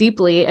so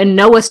deeply and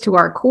know us to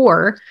our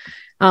core,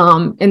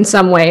 in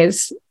some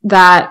ways,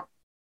 that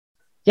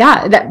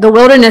the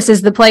wilderness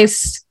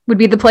would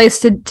be the place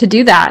to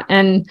do that.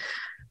 And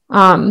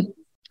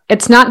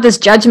it's not this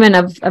judgment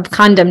of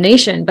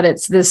condemnation, but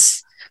it's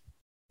this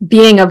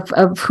being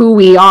of who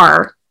we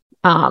are.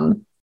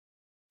 And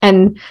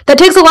that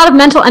takes a lot of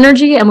mental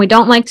energy, and we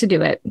don't like to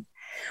do it.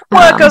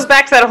 Well, it goes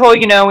back to that whole,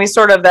 we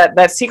sort of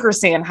that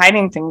secrecy and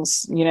hiding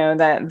things,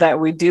 that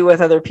we do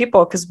with other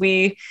people, because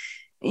we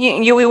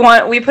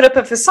put up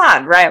a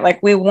facade, right?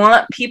 Like, we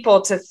want people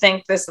to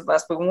think this of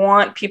us. We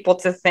want people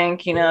to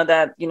think,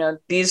 that,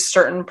 these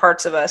certain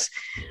parts of us,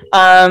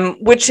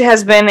 which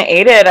has been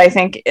aided, I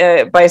think,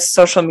 by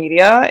social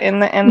media in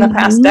the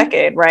past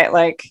decade, right?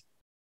 Like,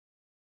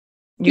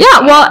 you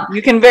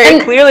can very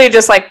clearly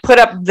just like put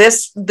up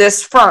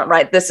this front,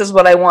 right? This is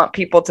what I want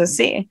people to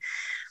see.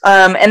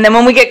 And then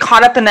when we get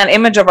caught up in that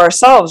image of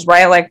ourselves,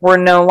 right? Like, we're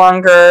no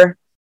longer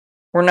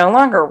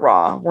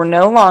raw. We're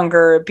no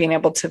longer being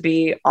able to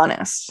be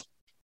honest.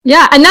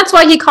 Yeah. And that's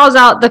why he calls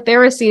out the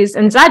Pharisees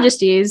and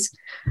Sadducees,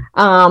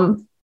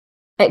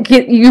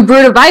 you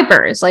brood of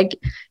vipers. Like,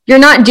 you're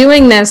not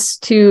doing this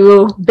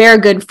to bear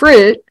good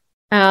fruit.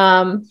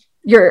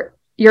 You're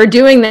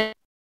doing this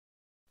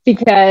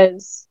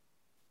because,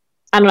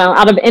 I don't know,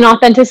 out of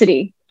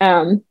inauthenticity,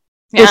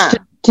 just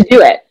to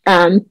do it.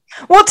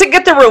 Well, to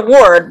get the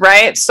reward,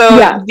 right? So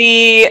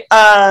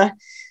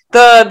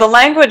the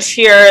language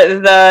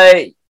here,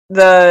 I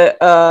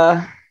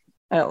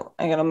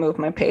gotta move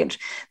my page.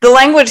 The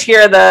language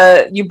here,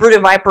 you brood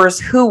of vipers,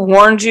 who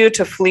warned you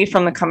to flee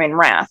from the coming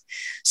wrath.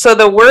 So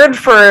the word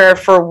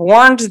for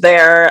warned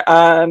there,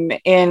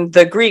 in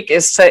the Greek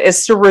is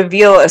to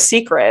reveal a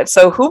secret.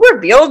 So who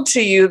revealed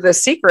to you the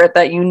secret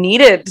that you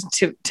needed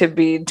to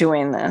be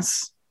doing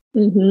this?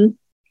 Mm-hmm.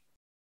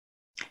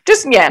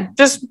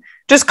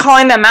 Just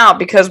calling them out,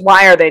 because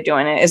why are they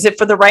doing it? Is it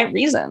for the right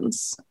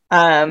reasons?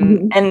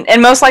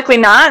 And most likely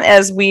not,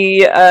 as we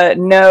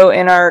know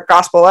in our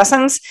gospel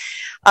lessons,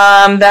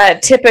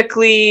 that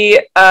typically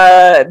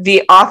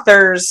the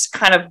authors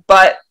kind of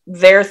butt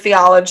their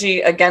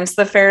theology against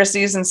the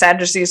Pharisees and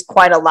Sadducees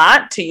quite a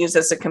lot, to use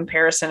as a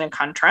comparison and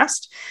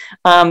contrast,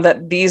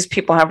 that these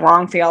people have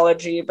wrong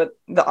theology, but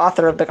the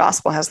author of the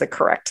gospel has the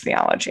correct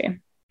theology.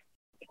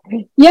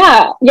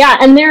 Yeah.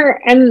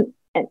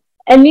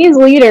 And these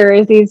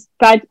leaders, these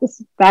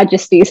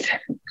Sadducees,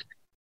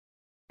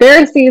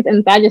 Pharisees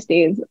and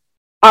Sadducees,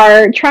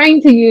 are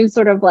trying to use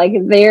sort of like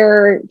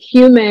their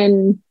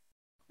human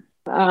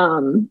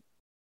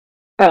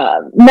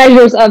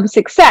measures of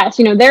success.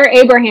 They're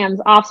Abraham's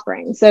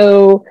offspring,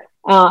 so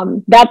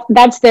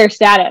that's their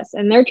status,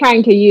 and they're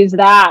trying to use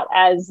that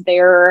as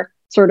their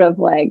sort of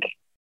like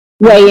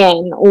weigh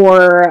in,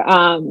 or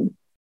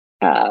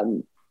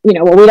well,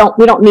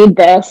 we don't need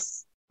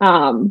this.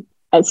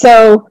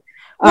 So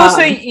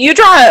you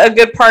draw a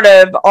good part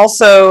of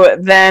also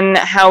then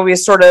how we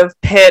sort of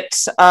pit,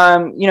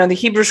 the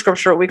Hebrew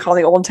scripture, what we call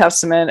the Old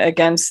Testament,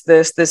 against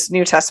this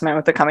New Testament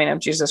with the coming of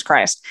Jesus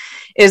Christ.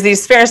 Is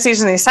these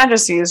Pharisees and these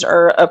Sadducees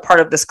are a part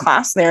of this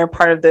class. They're a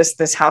part of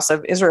this house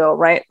of Israel,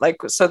 right? Like,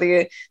 so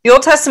the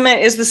Old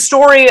Testament is the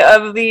story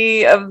of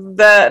the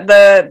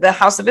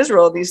house of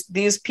Israel.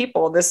 These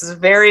people. This is a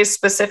very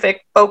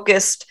specific,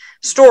 focused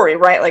story,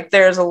 right? Like,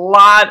 there's a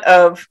lot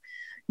of,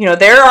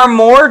 there are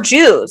more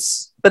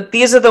Jews, but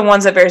these are the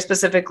ones that very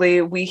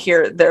specifically we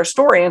hear their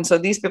story. And so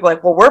these people are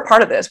like, well, we're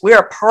part of this. We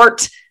are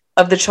part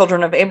of the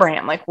children of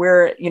Abraham. Like,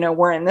 we're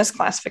in this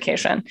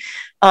classification.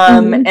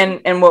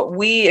 And what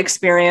we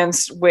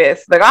experience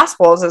with the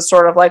Gospels is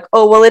sort of like,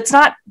 oh, well, it's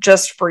not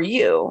just for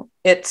you.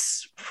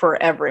 It's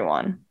for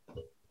everyone.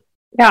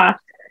 Yeah.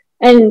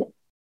 And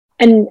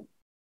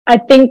I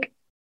think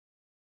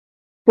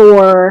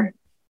for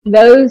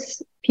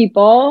those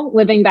people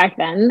living back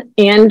then,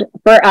 and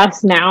for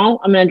us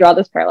now, I'm going to draw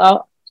this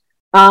parallel.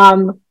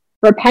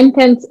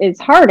 Repentance is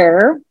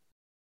harder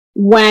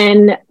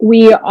when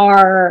we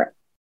are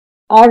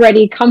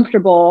already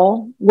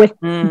comfortable with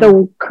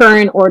the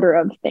current order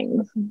of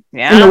things in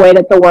the way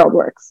that the world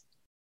works.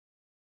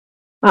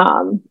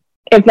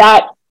 If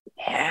that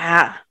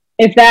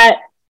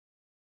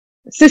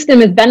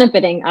system is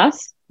benefiting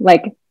us,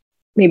 like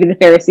maybe the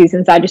Pharisees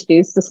and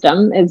Sadducees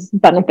system is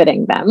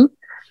benefiting them,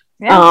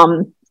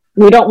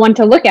 we don't want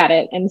to look at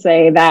it and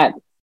say that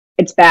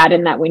it's bad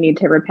and that we need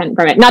to repent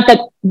from it. Not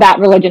that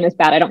religion is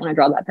bad. I don't want to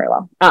draw that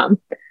parallel.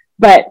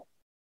 But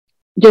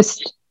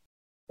just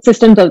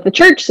systems of the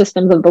church,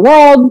 systems of the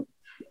world,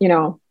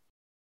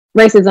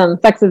 racism,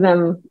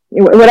 sexism,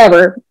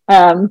 whatever.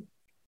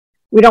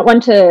 We don't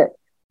want to,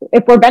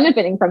 if we're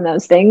benefiting from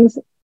those things,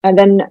 and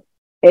then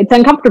it's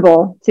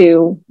uncomfortable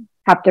to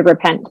have to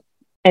repent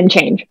and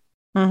change.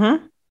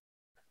 Mm-hmm.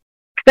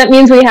 That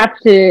means we have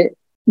to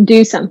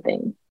do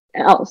something.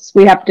 else.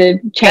 We have to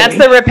change. That's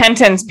the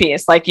repentance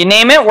piece. Like, you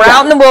name it, we're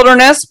out in the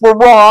wilderness, we're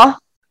raw,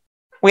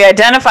 we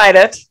identified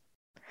it,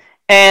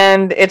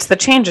 and it's the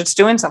change. It's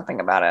doing something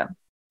about it.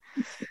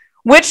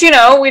 Which,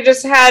 we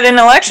just had an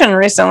election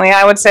recently.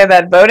 I would say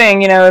that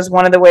voting, is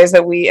one of the ways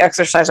that we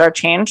exercise our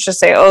change, to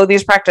say, oh,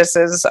 these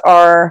practices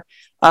are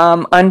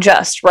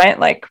unjust, right?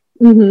 Like,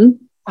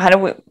 how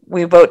do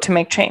we vote to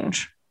make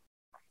change?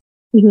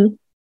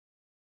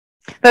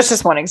 That's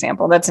just one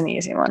example. That's an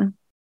easy one.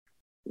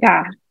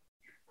 Yeah.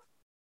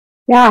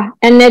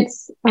 And it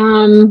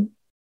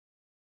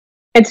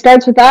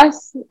starts with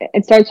us.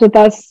 It starts with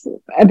us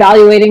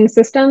evaluating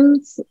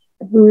systems,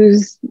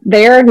 who's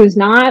there, who's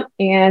not,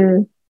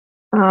 and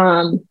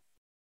doing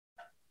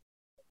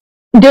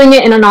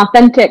it in an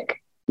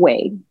authentic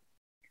way.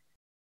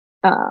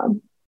 I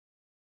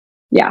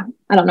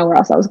don't know where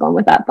else I was going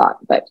with that thought,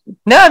 but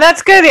no,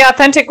 that's good. The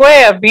authentic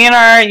way of being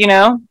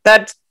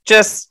that's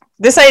just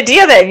this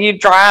idea that you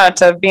draw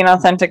out of being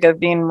authentic, of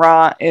being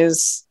raw,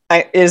 is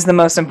the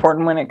most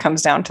important when it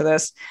comes down to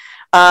this.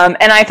 And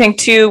I think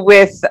too,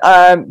 with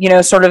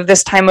sort of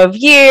this time of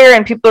year,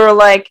 and people are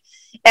like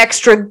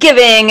extra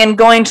giving and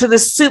going to the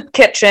soup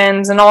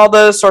kitchens and all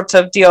those sorts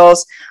of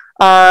deals.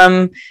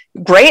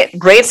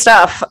 Great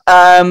stuff.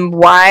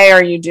 Why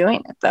are you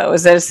doing it though?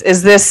 Is this,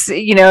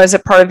 is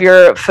it part of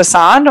your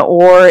facade,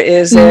 or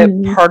is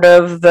it part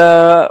of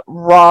the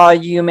raw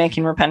you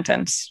making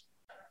repentance?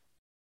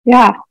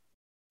 Yeah.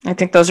 I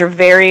think those are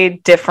very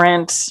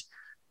different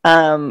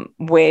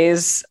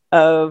ways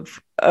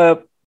of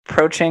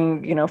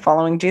approaching,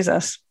 following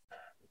Jesus.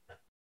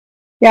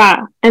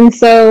 Yeah. And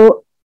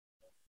so,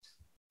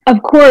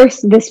 of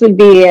course, this would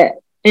be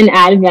an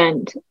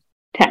Advent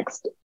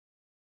text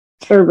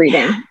for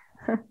reading.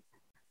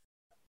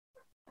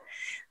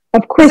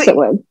 Of course it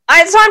would.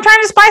 So I'm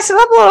trying to spice it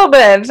up a little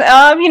bit.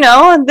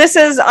 This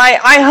is,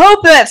 I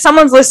hope that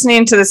someone's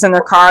listening to this in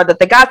their car, that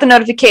they got the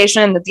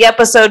notification that the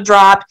episode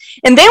dropped,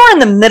 and they were in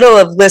the middle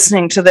of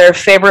listening to their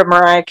favorite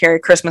Mariah Carey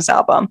Christmas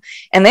album,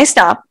 and they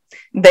stop,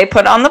 they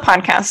put on the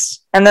podcast,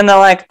 and then they're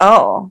like,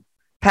 oh,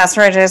 Pastor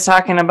AJ is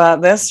talking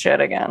about this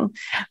shit again.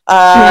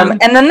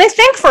 And then they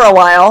think for a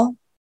while,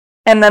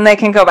 and then they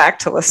can go back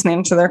to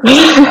listening to their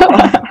Christmas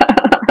album.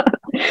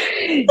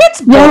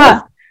 It's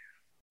both.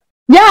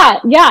 Yeah.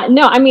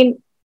 No, I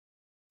mean,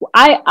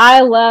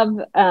 I love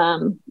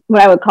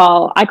what I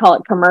call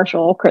it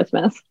commercial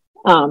Christmas.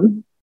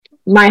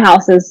 My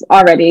house is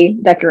already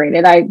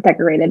decorated. I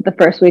decorated the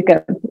first week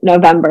of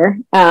November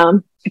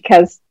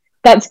because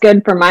that's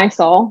good for my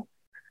soul.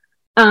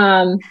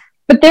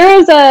 But there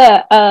is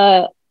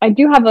I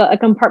do have a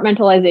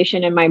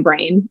compartmentalization in my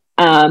brain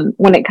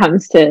when it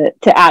comes to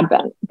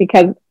Advent,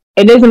 because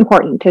it is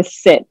important to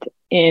sit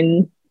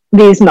in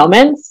these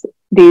moments,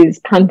 these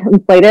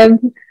contemplative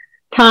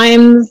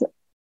times,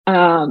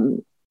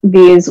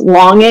 these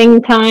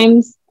longing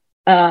times,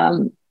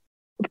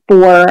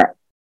 for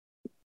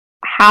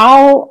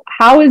how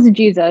is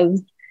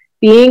Jesus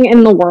being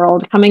in the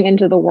world, coming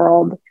into the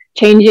world,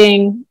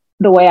 changing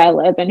the way I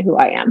live and who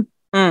I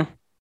am.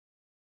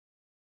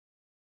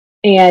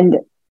 And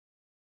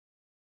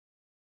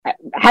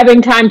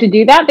having time to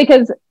do that,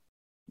 because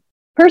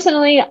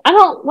personally, I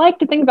don't like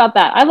to think about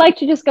that. I like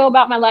to just go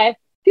about my life,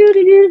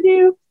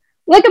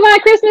 look at my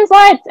Christmas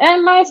lights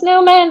and my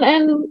snowmen,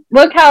 and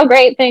look how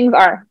great things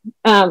are.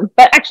 But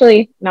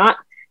actually not.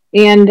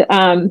 And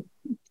I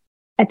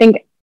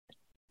think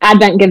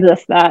Advent gives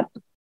us that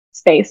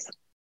space.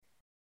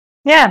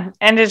 Yeah,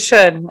 and it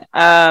should.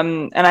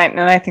 And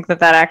I think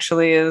that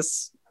actually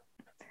is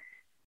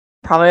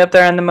probably up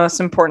there in the most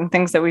important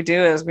things that we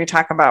do as we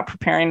talk about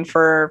preparing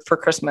for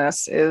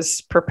Christmas,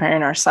 is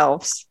preparing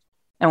ourselves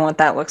and what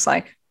that looks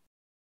like.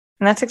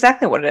 And that's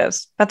exactly what it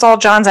is. That's all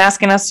John's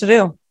asking us to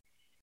do.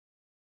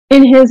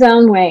 In his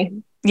own way.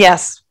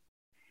 Yes.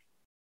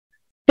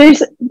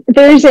 There's a,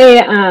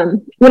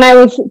 when I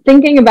was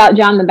thinking about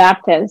John the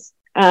Baptist,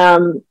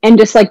 and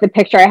just like the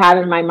picture I have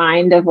in my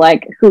mind of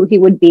like who he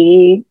would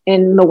be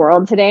in the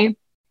world today,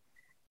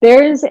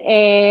 there's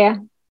a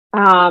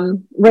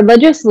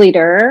religious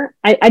leader.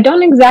 I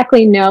don't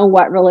exactly know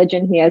what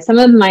religion he is. Some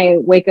of my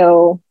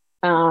Waco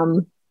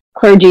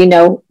clergy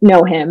know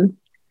him,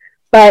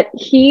 but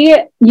he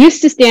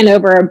used to stand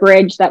over a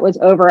bridge that was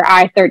over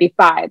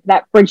I-35.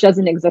 That bridge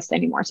doesn't exist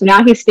anymore. So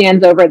now he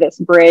stands over this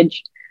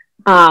bridge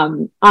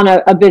on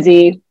a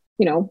busy,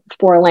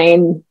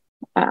 4-lane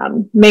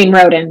main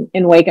road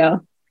in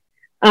Waco.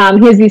 He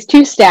has these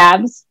 2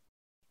 staves,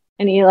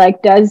 and he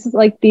does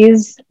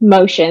these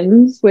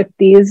motions with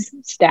these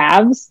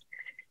staves.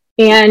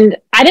 And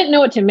I didn't know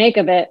what to make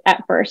of it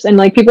at first. And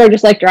people are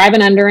just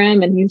driving under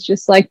him, and he's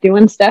just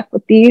doing stuff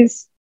with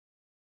these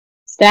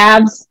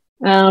stabs.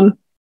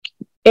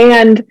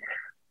 And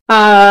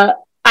I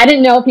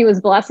didn't know if he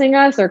was blessing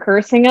us or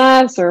cursing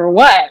us or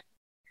what.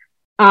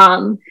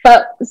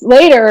 But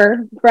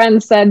later,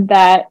 friends said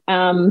that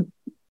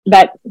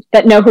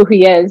that know who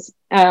he is.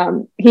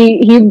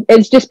 He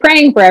is just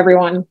praying for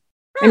everyone,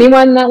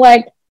 anyone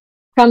that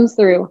comes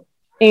through.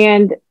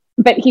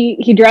 But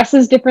he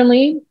dresses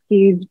differently.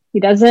 He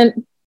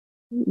doesn't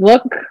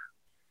look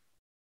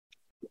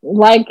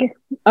like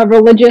a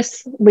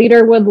religious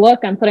leader would look.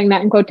 I'm putting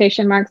that in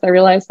quotation marks. I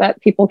realize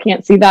that people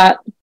can't see that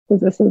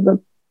because this is a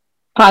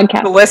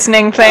podcast. The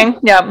listening thing.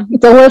 Yeah.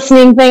 It's a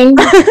listening thing.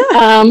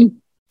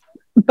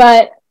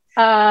 But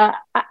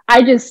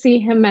I just see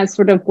him as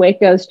sort of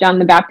Waco's John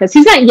the Baptist.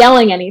 He's not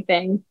yelling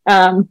anything,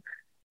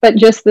 but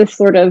just this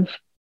sort of,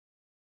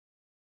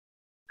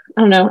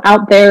 I don't know,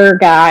 out there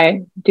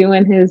guy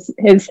doing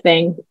his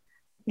thing.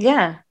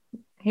 Yeah.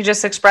 He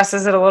just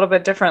expresses it a little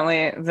bit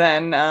differently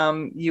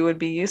than you would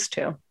be used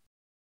to.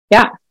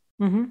 Yeah.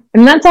 Mm-hmm.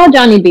 And that's all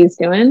Johnny B's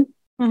doing.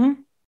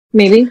 Mm-hmm.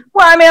 Maybe.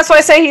 Well, I mean, that's why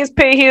I say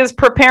he is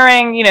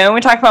preparing, you know,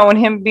 we talk about when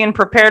him being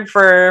prepared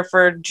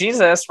for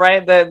Jesus,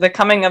 right? The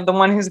coming of the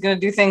one who's going to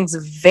do things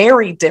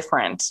very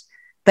different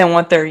than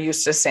what they're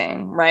used to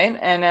seeing, right?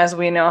 And as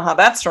we know how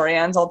that story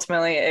ends,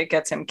 ultimately it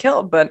gets him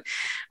killed. But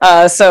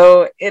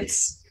so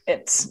it's,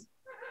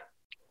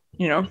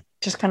 you know,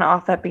 just kind of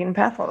off that beaten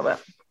path a little bit.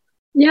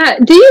 Yeah.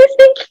 Do you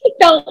think he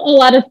felt a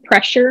lot of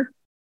pressure?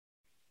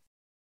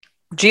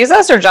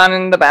 Jesus or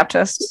John the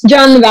Baptist?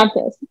 John the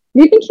Baptist.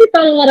 Do you think he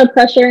felt a lot of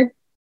pressure?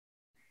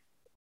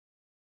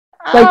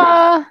 Like,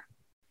 I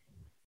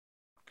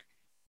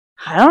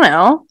don't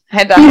know.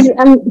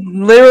 I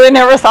literally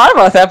never thought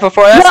about that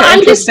before. That's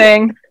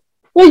interesting.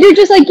 You're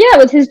just like, yeah, it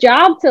was his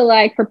job to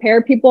like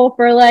prepare people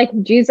for like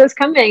Jesus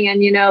coming,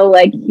 and you know,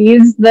 like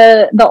he's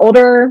the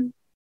older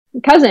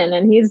cousin,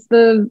 and he's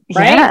the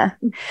right. Yeah.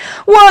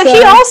 Well, so,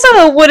 he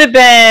also would have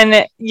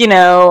been, you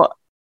know,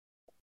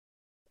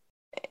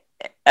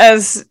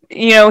 as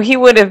you know, he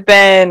would have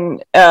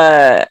been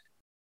a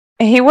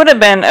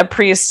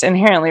priest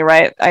inherently,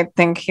 right? I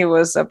think he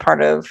was a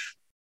part of.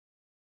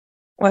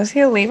 Was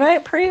he a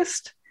Levite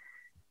priest?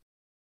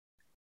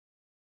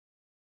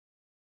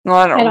 Well,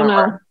 I don't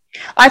know.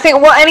 I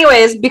think, well,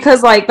 anyways,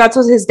 because like that's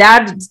what his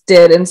dad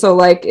did, and so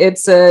like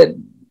it's a,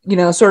 you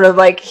know, sort of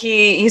like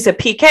he's a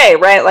PK,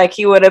 right? Like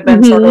he would have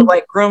been sort of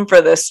like groomed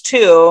for this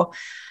too.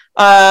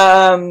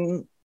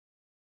 So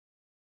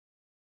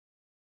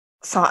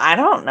I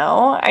don't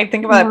know. I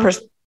think about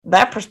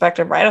that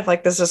perspective, right? Of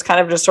like, this is kind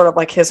of just sort of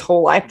like his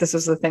whole life. This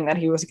is the thing that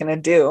he was going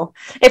to do.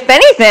 If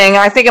anything,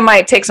 I think it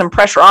might take some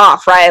pressure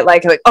off, right?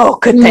 Like, oh,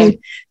 good thing.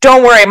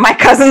 Don't worry. My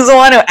cousin's the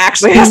one who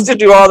actually has to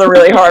do all the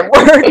really hard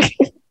work.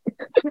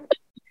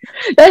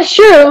 That's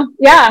true.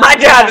 Yeah. My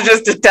job is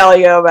just to tell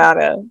you about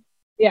it.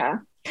 Yeah.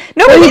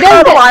 No, but he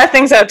does a lot of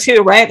things out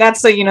too, right?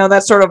 That's the, you know,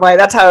 that's sort of like,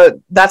 that's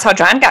how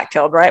John got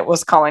killed, right?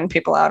 Was calling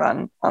people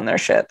out on their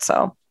shit.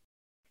 So.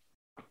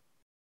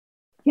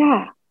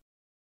 Yeah.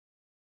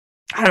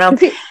 I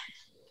don't know.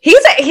 He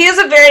is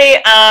a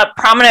very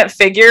prominent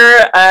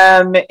figure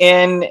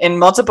in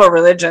multiple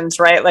religions,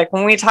 right? Like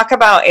when we talk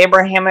about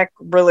Abrahamic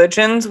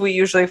religions, we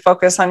usually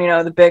focus on, you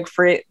know, the big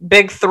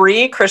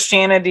three: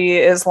 Christianity,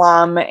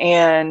 Islam,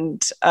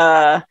 and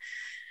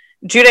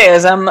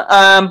Judaism.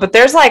 But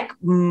there's like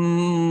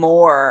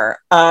more.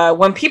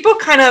 When people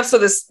kind of, so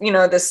this, you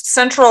know, this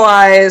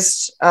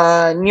centralized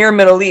near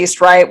Middle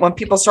East, right? When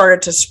people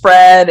started to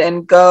spread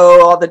and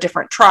go all the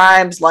different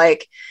tribes,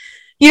 like,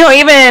 you know,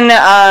 even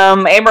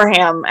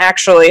Abraham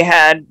actually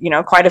had, you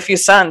know, quite a few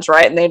sons,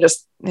 right? And they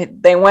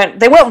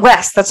went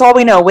west. That's all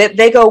we know.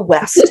 They go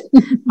west.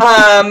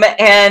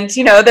 And,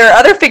 you know, there are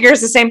other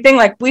figures, the same thing.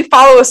 Like we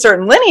follow a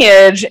certain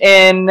lineage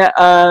in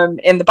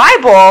the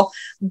Bible,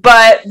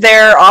 but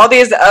there are all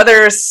these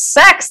other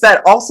sects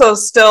that also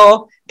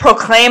still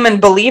proclaim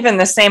and believe in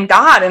the same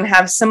God and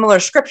have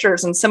similar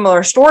scriptures and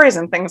similar stories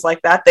and things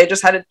like that. They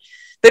just had a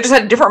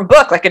different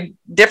book, like a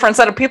different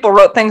set of people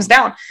wrote things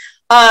down.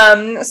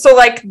 So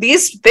like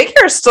these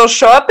figures still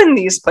show up in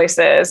these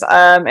places.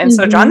 And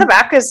so John the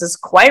Baptist is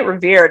quite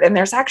revered, and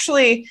there's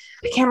actually,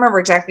 I can't remember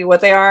exactly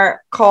what they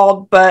are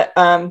called, but,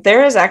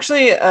 there is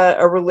actually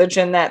a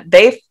religion that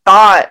they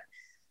thought,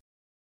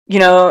 you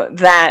know,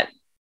 that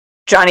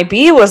Johnny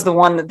B was the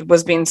one that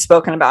was being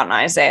spoken about in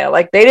Isaiah.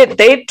 Like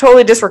they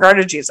totally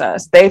disregarded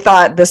Jesus. They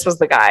thought this was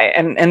the guy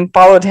and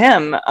followed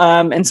him.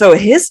 And so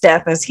his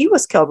death as he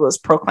was killed was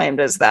proclaimed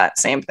as that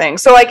same thing.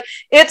 So like,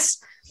 it's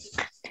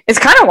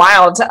kind of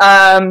wild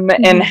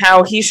in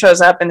how he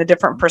shows up in the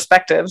different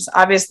perspectives.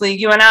 Obviously,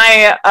 you and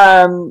I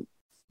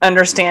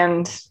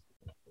understand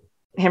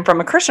him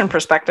from a Christian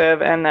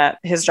perspective, and that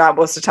his job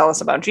was to tell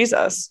us about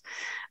Jesus.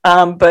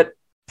 But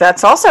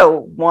that's also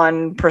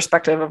one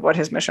perspective of what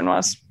his mission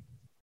was.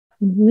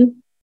 I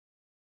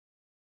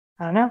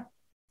don't know.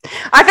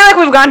 I feel like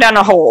we've gone down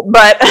a hole,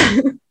 but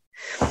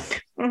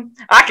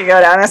I could go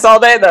down this all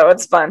day, though.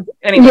 It's fun.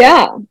 Anyway.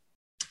 Yeah.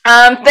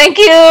 Thank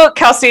you,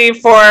 Kelsey,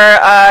 for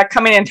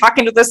coming and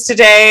talking with us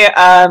today.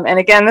 And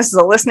again, this is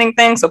a listening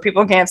thing, so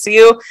people can't see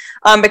you.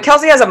 But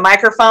Kelsey has a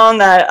microphone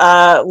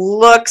that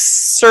looks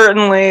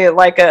certainly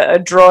like a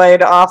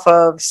droid off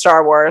of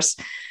Star Wars,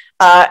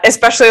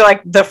 especially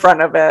like the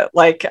front of it.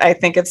 Like I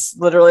think it's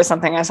literally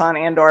something I saw in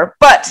Andor.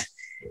 But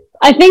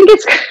I think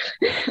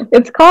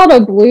it's called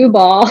a blue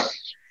ball.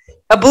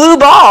 A blue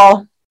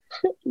ball.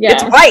 Yeah,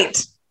 it's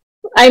white.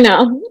 I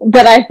know,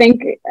 but I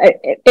think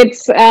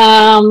it's.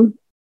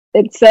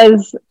 It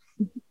says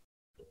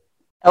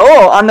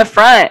Oh, on the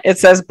front, it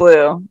says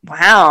blue.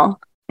 Wow.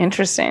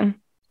 Interesting.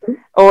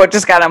 Oh, it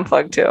just got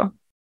unplugged too.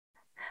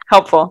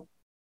 Helpful.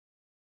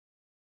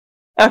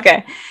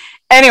 Okay.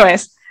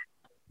 Anyways,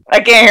 I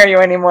can't hear you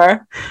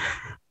anymore.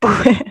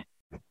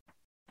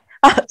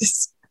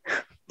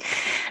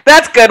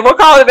 That's good. We'll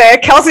call it a day.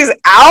 Kelsey's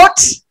out.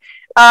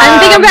 I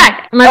think I'm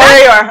back. Am I back?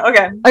 There you are.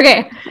 Okay.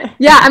 Okay.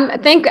 Yeah, I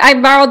think I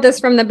borrowed this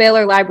from the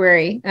Baylor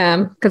Library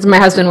because my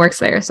husband works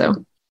there.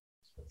 So.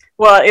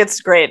 Well,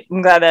 it's great.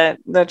 I'm glad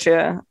that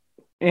you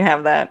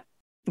have that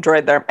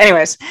droid there.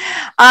 Anyways,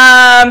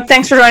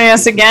 thanks for joining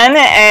us again.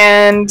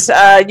 And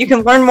you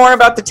can learn more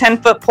about the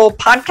 10-Foot Pole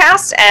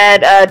podcast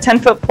at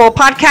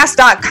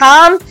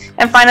 10footpolepodcast.com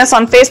and find us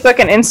on Facebook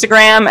and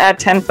Instagram at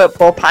 10-Foot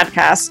Pole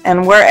Podcast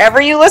and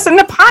wherever you listen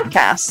to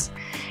podcasts.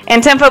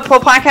 And 10-Foot Pole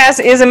Podcast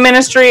is a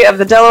ministry of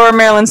the Delaware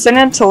Maryland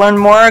Synod. To learn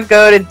more,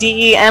 go to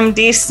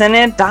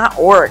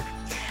demdsynod.org.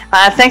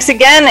 Thanks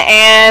again,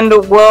 and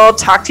we'll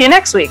talk to you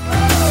next week.